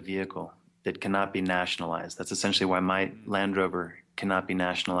non-NAFTA vehicle that cannot be nationalized. That's essentially why my Land Rover cannot be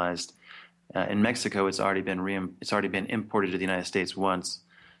nationalized. In Mexico, it's already been imported to the United States once,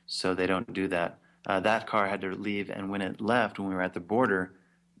 so they don't do that. That car had to leave, and when it left, when we were at the border,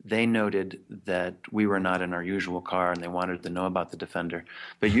 they noted that we were not in our usual car, and they wanted to know about the Defender.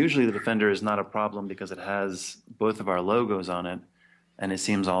 But usually the Defender is not a problem because it has both of our logos on it, and it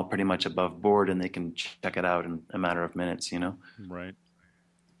seems all pretty much above board, and they can check it out in a matter of minutes, Right.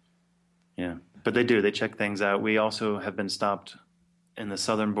 Yeah. But they do. They check things out. We also have been stopped in the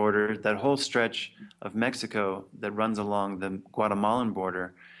southern border. That whole stretch of Mexico that runs along the Guatemalan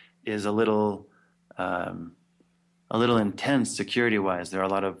border is a little intense security-wise. There are a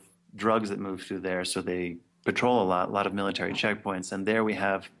lot of drugs that move through there, so they patrol a lot of military checkpoints. And there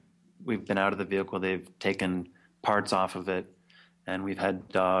we've been out of the vehicle. They've taken parts off of it, and we've had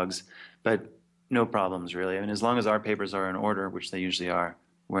dogs, but no problems really. I mean, as long as our papers are in order, which they usually are,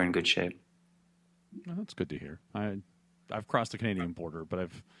 we're in good shape. Well, that's good to hear. I've crossed the Canadian border, but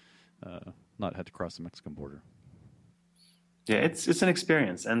I've not had to cross the Mexican border. Yeah, it's an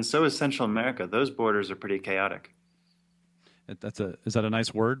experience, and so is Central America. Those borders are pretty chaotic. Is that a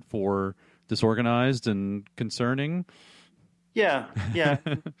nice word for disorganized and concerning? Yeah.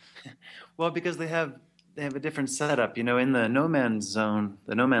 Well, because they have a different setup. In the no man's zone,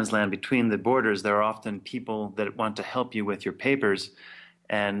 the no man's land between the borders, there are often people that want to help you with your papers,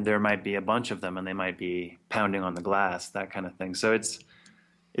 and there might be a bunch of them, and they might be pounding on the glass, that kind of thing. So it's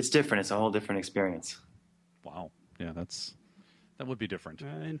different. It's a whole different experience. Wow. Yeah, that would be different.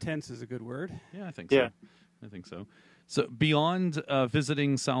 Intense is a good word. Yeah, I think so. Yeah. I think so. So beyond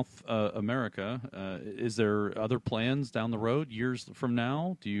visiting South America, is there other plans down the road, years from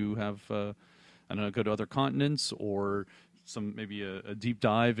now? Do you have, I don't know, go to other continents or maybe a deep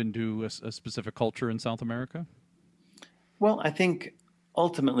dive into a specific culture in South America? Well, I think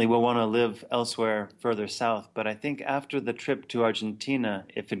ultimately we'll want to live elsewhere further south. But I think after the trip to Argentina,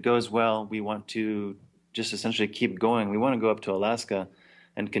 if it goes well, we want to just essentially keep going. We want to go up to Alaska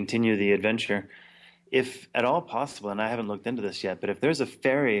and continue the adventure. If at all possible, and I haven't looked into this yet, but if there's a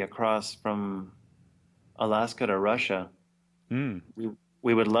ferry across from Alaska to Russia,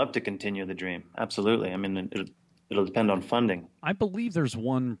 we would love to continue the dream. Absolutely. I mean, it'll depend on funding. I believe there's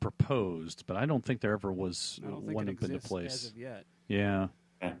one proposed, but I don't think there ever was one put into place. As of yet. Yeah.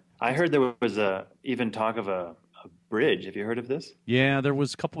 I heard there was even talk of a bridge. Have you heard of this? Yeah, there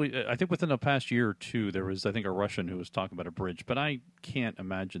was a couple. I think within the past year or two, there was, I think, a Russian who was talking about a bridge, but I can't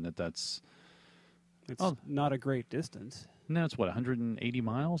imagine that's. It's not a great distance. No, it's 180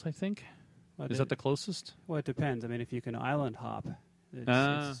 miles, I think. Is that the closest? Well, it depends. I mean, if you can island hop,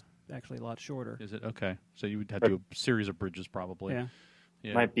 it's actually a lot shorter. Is it? Okay. So you would have to do a series of bridges probably.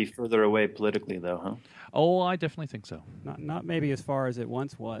 Yeah. Might be further away politically, though, huh? Oh, I definitely think so. Not maybe as far as it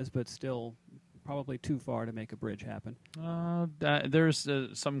once was, but still probably too far to make a bridge happen. There's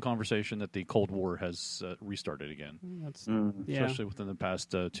some conversation that the Cold War has restarted again. That's especially within the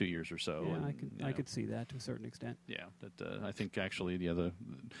past 2 years or so. Yeah, And, I could see that to a certain extent. Yeah, that I think actually the other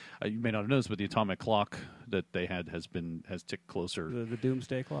you may not have noticed, but the atomic clock that they had has ticked closer. The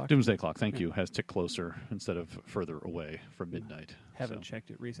doomsday clock. Doomsday clock, thank you, has ticked closer instead of further away from midnight. Haven't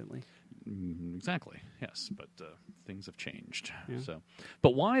checked it recently. Exactly. Yes, but things have changed. Yeah. So,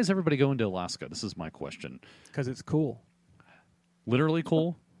 but why is everybody going to Alaska? This is my question. Because it's cool. Literally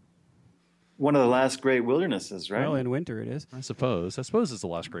cool. One of the last great wildernesses, right? Well, in winter it is. I suppose it's the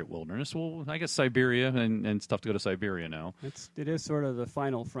last great wilderness. Well, I guess Siberia and it's tough to go to Siberia now. It is sort of the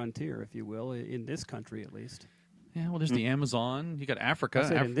final frontier, if you will, in this country at least. Yeah, well, there's the Amazon. You got Africa. I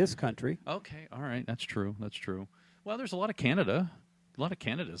said in this country. Okay, all right, that's true. Well, there's a lot of Canada. A lot of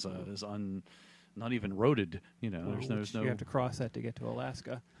Canada is not even roaded. There's no. You have to cross that to get to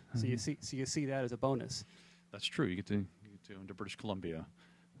Alaska. So you see that as a bonus. That's true. You get to into British Columbia,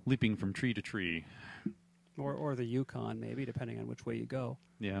 leaping from tree to tree. Or the Yukon, maybe, depending on which way you go.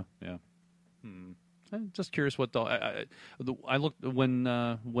 Yeah. I'm just curious what I looked when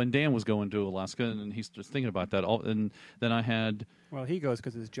Dan was going to Alaska, and he's just thinking about that. And then I had. Well, he goes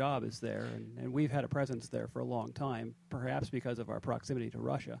because his job is there, and we've had a presence there for a long time, perhaps because of our proximity to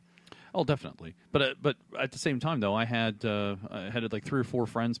Russia. Oh, definitely. But at the same time, though, I had like 3 or 4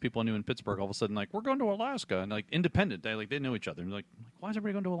 friends, people I knew in Pittsburgh. All of a sudden, like, we're going to Alaska, and like independent. They know each other. And like, why is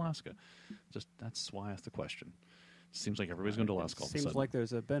everybody going to Alaska? That's why I asked the question. It seems like everybody's going to Alaska. All of a sudden. Seems like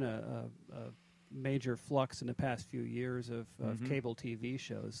there's been a major flux in the past few years of cable TV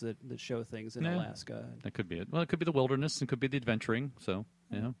shows that show things in Alaska. That could be it. Well, it could be the wilderness. It could be the adventuring. So,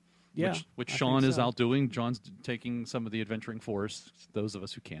 Yeah, which I Sean think is so. out doing. John's taking some of the adventuring for us, those of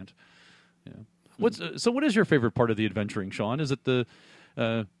us who can't. Yeah. So what is your favorite part of the adventuring, Sean? Is it the,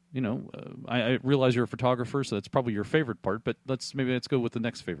 I realize you're a photographer, so that's probably your favorite part, but let's go with the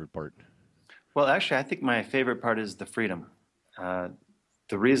next favorite part. Well, actually, I think my favorite part is the freedom.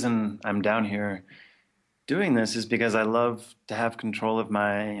 The reason I'm down here doing this is because I love to have control of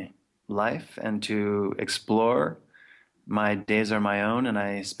my life and to explore. My days are my own, and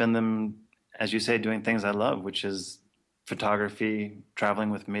I spend them, as you say, doing things I love, which is photography,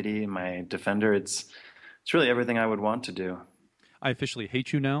 traveling with MIDI, my Defender. It's really everything I would want to do. I officially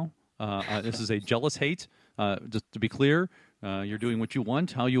hate you now. This is a jealous hate. Just to be clear, you're doing what you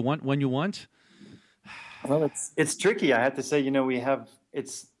want, how you want, when you want. Well, it's tricky. I have to say, you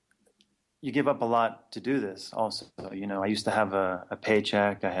give up a lot to do this also. I used to have a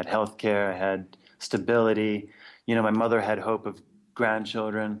paycheck. I had health care. I had stability. My mother had hope of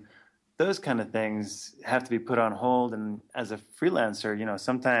grandchildren. Those kind of things have to be put on hold. And as a freelancer,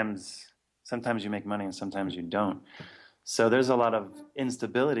 sometimes you make money and sometimes you don't. So there's a lot of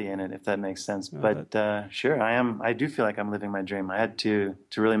instability in it, if that makes sense. But sure, I do feel like I'm living my dream. I had to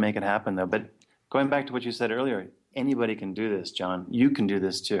really make it happen, though. But going back to what you said earlier, anybody can do this, John. You can do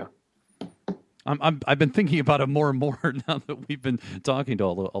this too. I've been thinking about it more and more now that we've been talking to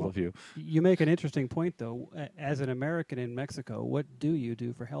all of you. You make an interesting point, though. As an American in Mexico, what do you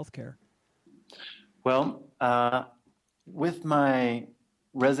do for health care? Well, with my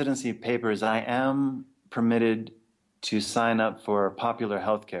residency papers, I am permitted to sign up for popular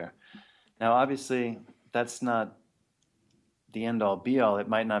health care. Now, obviously, that's not the end-all, be-all. It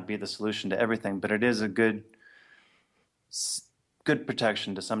might not be the solution to everything, but it is a good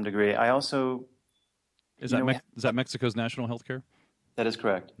protection to some degree. I also... Is that Mexico's national health care? That is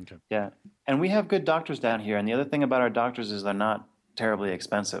correct. Okay. Yeah. And we have good doctors down here. And the other thing about our doctors is they're not terribly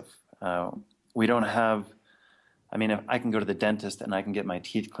expensive. We don't have... if I can go to the dentist and I can get my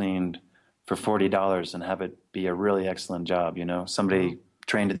teeth cleaned for $40 and have it be a really excellent job, somebody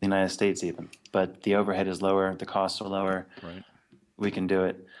trained in the United States even. But the overhead is lower, the costs are lower. Right. We can do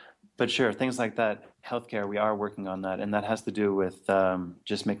it. But sure, things like that, healthcare, we are working on that. And that has to do with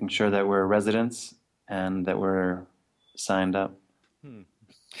just making sure that we're residents and that we're signed up.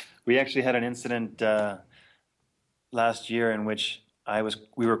 We actually had an incident last year in which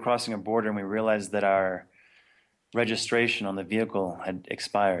we were crossing a border and we realized that our registration on the vehicle had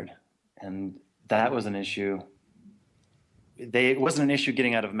expired. And that was an issue. It wasn't an issue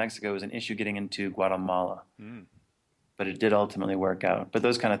getting out of Mexico. It was an issue getting into Guatemala. But it did ultimately work out. But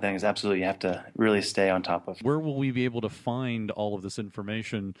those kind of things, absolutely, you have to really stay on top of. Where will we be able to find all of this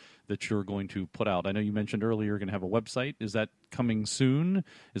information that you're going to put out? I know you mentioned earlier you're going to have a website. Is that coming soon?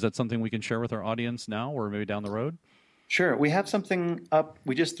 Is that something we can share with our audience now or maybe down the road? Sure. We have something up.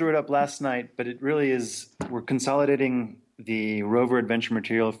 We just threw it up last night, but it really is, we're consolidating the rover adventure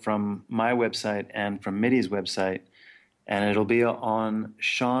material from my website and from MIDI's website, and it'll be on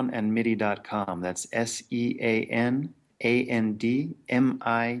seanandmidi.com. That's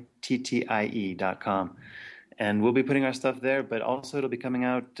SeanAndMittie.com. And we'll be putting our stuff there, but also it'll be coming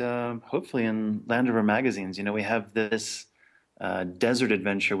out hopefully in Land Rover magazines. We have this desert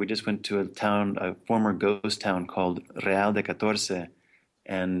adventure. We just went to a former ghost town called Real de Catorce,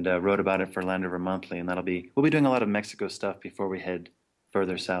 and wrote about it for Land Rover Monthly. And we'll be doing a lot of Mexico stuff before we head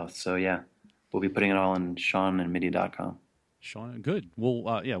further south. So yeah, we'll be putting it all on seanandmidi.com. Sean, good.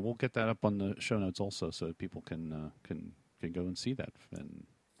 We'll get that up on the show notes also, so that people can go and see that. And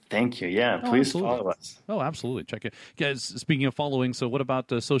thank you. Yeah, please follow us. Oh, absolutely. Check it, guys. Speaking of following, so what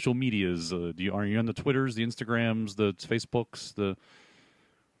about social medias? Are you on the Twitters, the Instagrams, the Facebooks,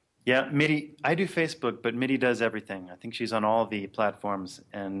 Yeah, MIDI. I do Facebook, but MIDI does everything. I think she's on all the platforms,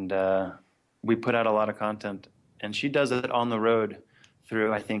 and we put out a lot of content. And she does it on the road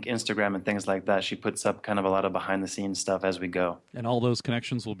through, I think, Instagram and things like that. She puts up kind of a lot of behind-the-scenes stuff as we go. And all those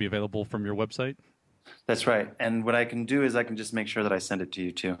connections will be available from your website? That's right. And what I can do is I can just make sure that I send it to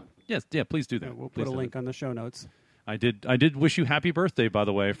you, too. Yes, yeah, please do that. Yeah, we'll put a link on the show notes. I did wish you happy birthday, by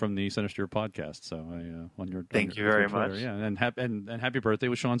the way, from the Centresteer podcast. So thank you very much. Yeah, and happy birthday. It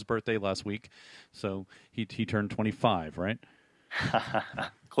was Sean's birthday last week, so he turned 25, right?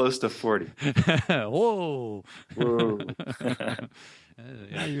 Close to 40. Whoa.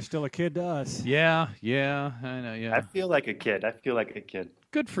 Yeah, you're still a kid to us. Yeah, I know. Yeah, I feel like a kid.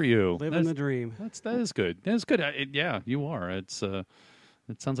 Good for you. Living the dream. That is good. That's good. Yeah, you are. It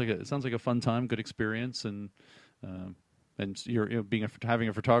sounds like a fun time, good experience, and And you're having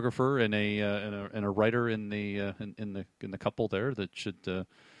a photographer and a writer in the couple there that should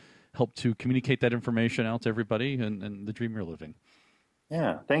help to communicate that information out to everybody and the dream you're living.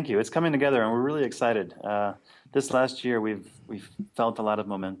 Yeah, thank you. It's coming together, and we're really excited. This last year, we've felt a lot of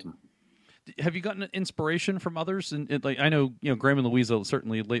momentum. Have you gotten inspiration from others? And like I know, Graham and Louisa,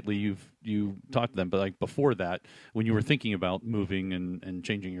 certainly lately you talked to them, but like before that, when you were thinking about moving and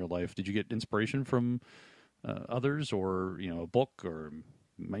changing your life, did you get inspiration from others, or a book, or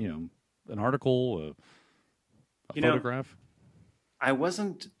an article, a photograph? I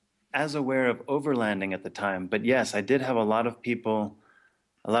wasn't as aware of overlanding at the time, but yes, I did have a lot of people,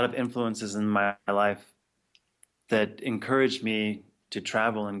 a lot of influences in my life that encouraged me to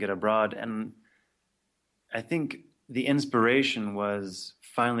travel and get abroad. And I think the inspiration was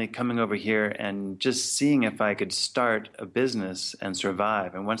finally coming over here and just seeing if I could start a business and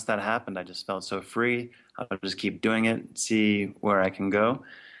survive. And once that happened, I just felt so free. I'll just keep doing it, see where I can go.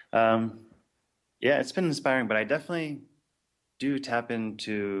 Yeah, it's been inspiring, but I definitely do tap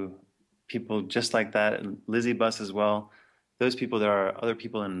into people just like that, and Lizzie Bus as well. Those people, there are other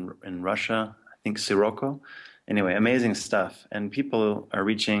people in Russia, I think Sirocco. Anyway, amazing stuff. And people are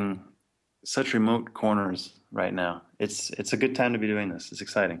reaching such remote corners right now. It's a good time to be doing this. It's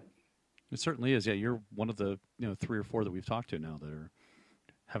exciting. It certainly is. Yeah, you're one of the 3 or 4 that we've talked to now that are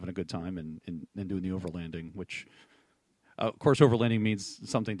having a good time and doing the overlanding, which, of course, overlanding means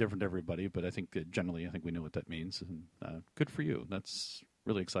something different to everybody, but I think generally we know what that means. And good for you. That's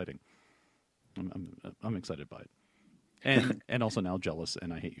really exciting. I'm excited by it. And also now jealous,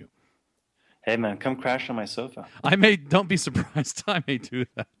 and I hate you. Hey, man, come crash on my sofa. Don't be surprised. I may do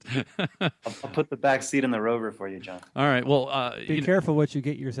that. I'll put the back seat in the Rover for you, John. All right. Well, be careful what you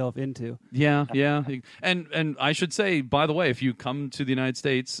get yourself into. Yeah. And I should say, by the way, if you come to the United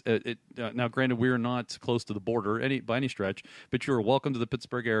States, now granted, we're not close to the border by any stretch, but you're welcome to the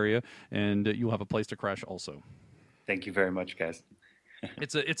Pittsburgh area, and you'll have a place to crash also. Thank you very much, guys.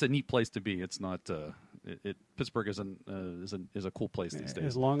 It's a neat place to be. It's not Pittsburgh is a cool place these days.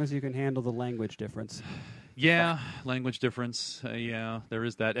 As long as you can handle the language difference. Yeah, language difference. Yeah, there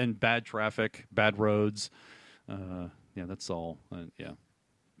is that, and bad traffic, bad roads. Yeah, that's all. Yeah.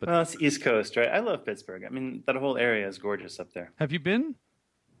 But, well, it's East Coast, right? I love Pittsburgh. I mean, that whole area is gorgeous up there. Have you been?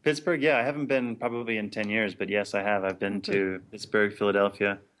 Pittsburgh, yeah. I haven't been probably in 10 years, but yes, I have. I've been to Pittsburgh,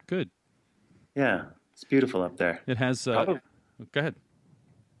 Philadelphia. Good. Yeah, it's beautiful up there. It has. Go ahead.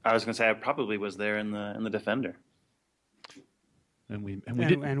 I was going to say I probably was there in the Defender. And we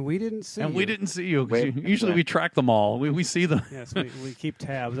didn't see you. And we didn't see you. Usually we track them all. We see them. Yes, we keep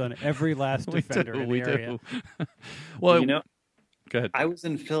tabs on every last Defender in the area. Well, go ahead. I was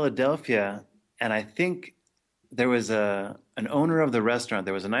in Philadelphia, and I think there was an owner of the restaurant.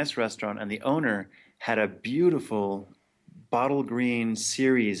 There was a nice restaurant, and the owner had a beautiful bottle green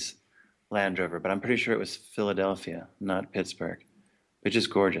series Land Rover, but I'm pretty sure it was Philadelphia, not Pittsburgh. It's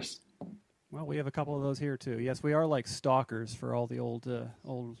just gorgeous. Well, we have a couple of those here too. Yes, we are like stalkers for all the old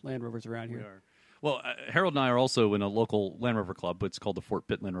Land Rovers around here. We are. Well, Harold and I are also in a local Land Rover club. It's called the Fort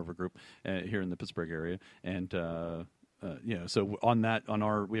Pitt Land Rover Group here in the Pittsburgh area, and so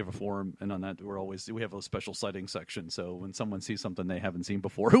we have a forum, and on that we have a special sighting section. So when someone sees something they haven't seen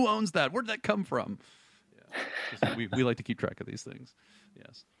before, who owns that? Where did that come from? Yeah, we like to keep track of these things.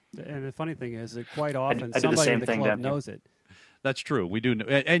 Yes. And the funny thing is that quite often I somebody in the club knows it. That's true. We do know,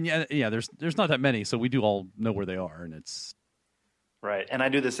 and yeah, there's not that many, so we do all know where they are, and it's right. And I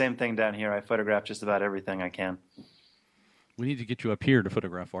do the same thing down here. I photograph just about everything I can. We need to get you up here to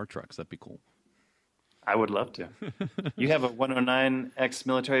photograph our trucks. That'd be cool. I would love to. You have a 109 X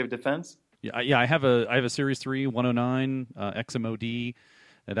Military of Defense? Yeah. I have a Series 3 109 XMOD.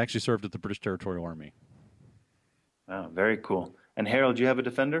 It actually served at the British Territorial Army. Oh, very cool. And Harold, do you have a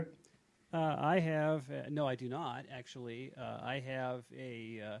Defender? I have no, I do not actually. I have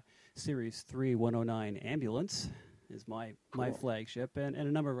a Series 3 109 ambulance is my flagship, and a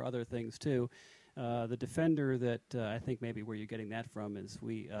number of other things too. The Defender that I think maybe where you're getting that from is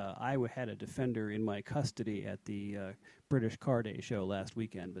I had a Defender in my custody at the British Car Day show last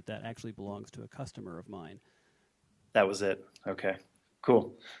weekend, but that actually belongs to a customer of mine. That was it. Okay,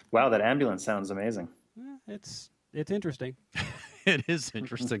 cool. Wow, that ambulance sounds amazing. It's interesting. It is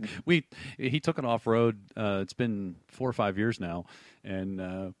interesting. He took it off road. It's been 4 or 5 years now,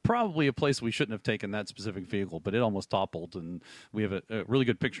 and probably a place we shouldn't have taken that specific vehicle, but it almost toppled. And we have a really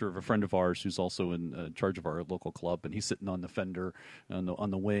good picture of a friend of ours who's also in charge of our local club, and he's sitting on the fender on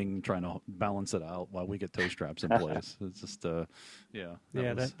the wing trying to balance it out while we get tow straps in place. It's just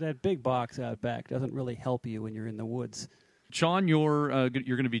that big box out back doesn't really help you when you're in the woods. Sean, you're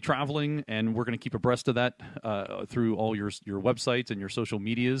going to be traveling, and we're going to keep abreast of that through all your websites and your social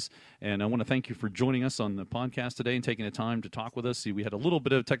medias. And I want to thank you for joining us on the podcast today and taking the time to talk with us. See, we had a little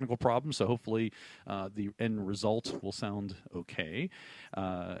bit of technical problems, so hopefully the end result will sound okay.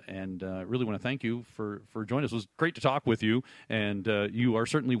 And really want to thank you for joining us. It was great to talk with you, and you are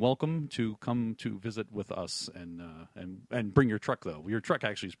certainly welcome to come to visit with us and bring your truck, though. Your truck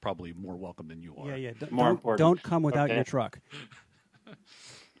actually is probably more welcome than you are. Yeah. More important. Don't come without your truck.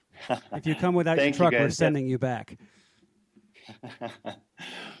 If you come without your truck, we're sending you back.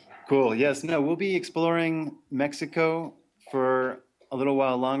 Cool. Yes. No, we'll be exploring Mexico for a little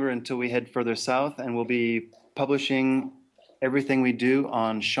while longer until we head further south, and we'll be publishing everything we do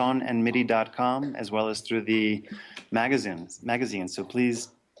on seanandmitty.com as well as through the magazine. So please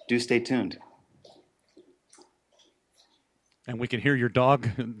do stay tuned. And we can hear your dog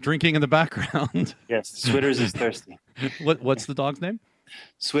drinking in the background. Yes, Switters is thirsty. What's the dog's name?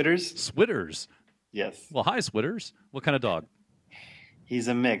 Switters? Switters. Yes. Well, hi, Switters. What kind of dog? He's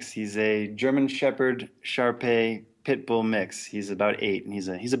a mix. He's a German Shepherd, Shar-Pei, Pit Bull mix. He's about 8, and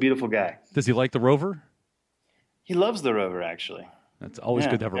he's a beautiful guy. Does he like the Rover? He loves the Rover, actually. That's always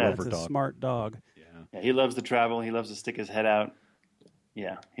good to have a Rover it's a dog. Smart dog. Yeah, he loves to travel. He loves to stick his head out.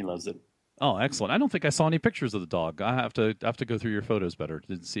 Yeah, he loves it. Oh, excellent! I don't think I saw any pictures of the dog. I have to go through your photos better.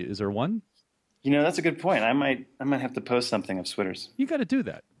 Is there one? That's a good point. I might have to post something of Switters. You got to do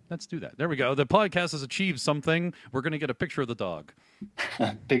that. Let's do that. There we go. The podcast has achieved something. We're going to get a picture of the dog.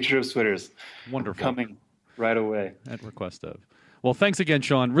 Picture of Switters. Wonderful. Coming right away. At request of. Well, thanks again,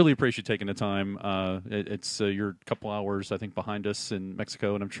 Sean. Really appreciate you taking the time. It's you're a couple hours, I think, behind us in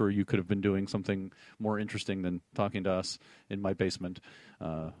Mexico, and I'm sure you could have been doing something more interesting than talking to us in my basement.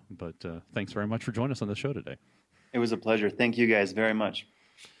 But thanks very much for joining us on the show today. It was a pleasure. Thank you guys very much.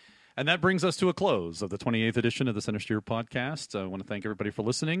 And that brings us to a close of the 28th edition of the Centresteer podcast. I want to thank everybody for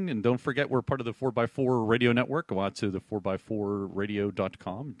listening. And don't forget, we're part of the 4x4 Radio Network. Go out to the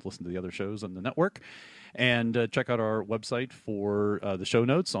 4x4radio.com to listen to the other shows on the network. And check out our website for the show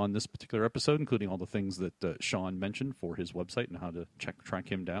notes on this particular episode, including all the things that Sean mentioned for his website and how to track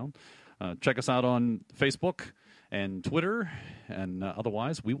him down. Check us out on Facebook and Twitter. And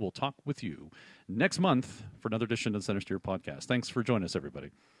otherwise, we will talk with you next month for another edition of the Centresteer podcast. Thanks for joining us,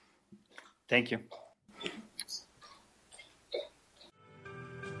 everybody. Thank you.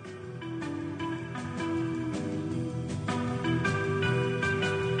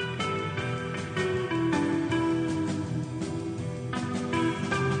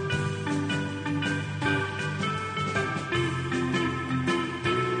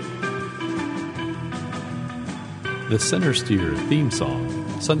 The Centresteer theme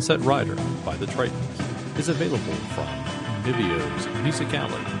song, Sunset Rider by the Tritons, is available from Nivio's Music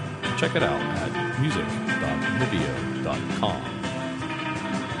Alley. Check it out at music.nivio.com.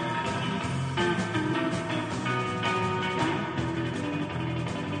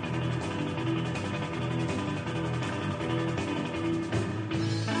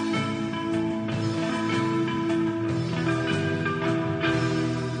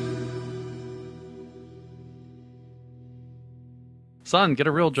 Son, get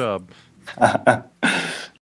a real job.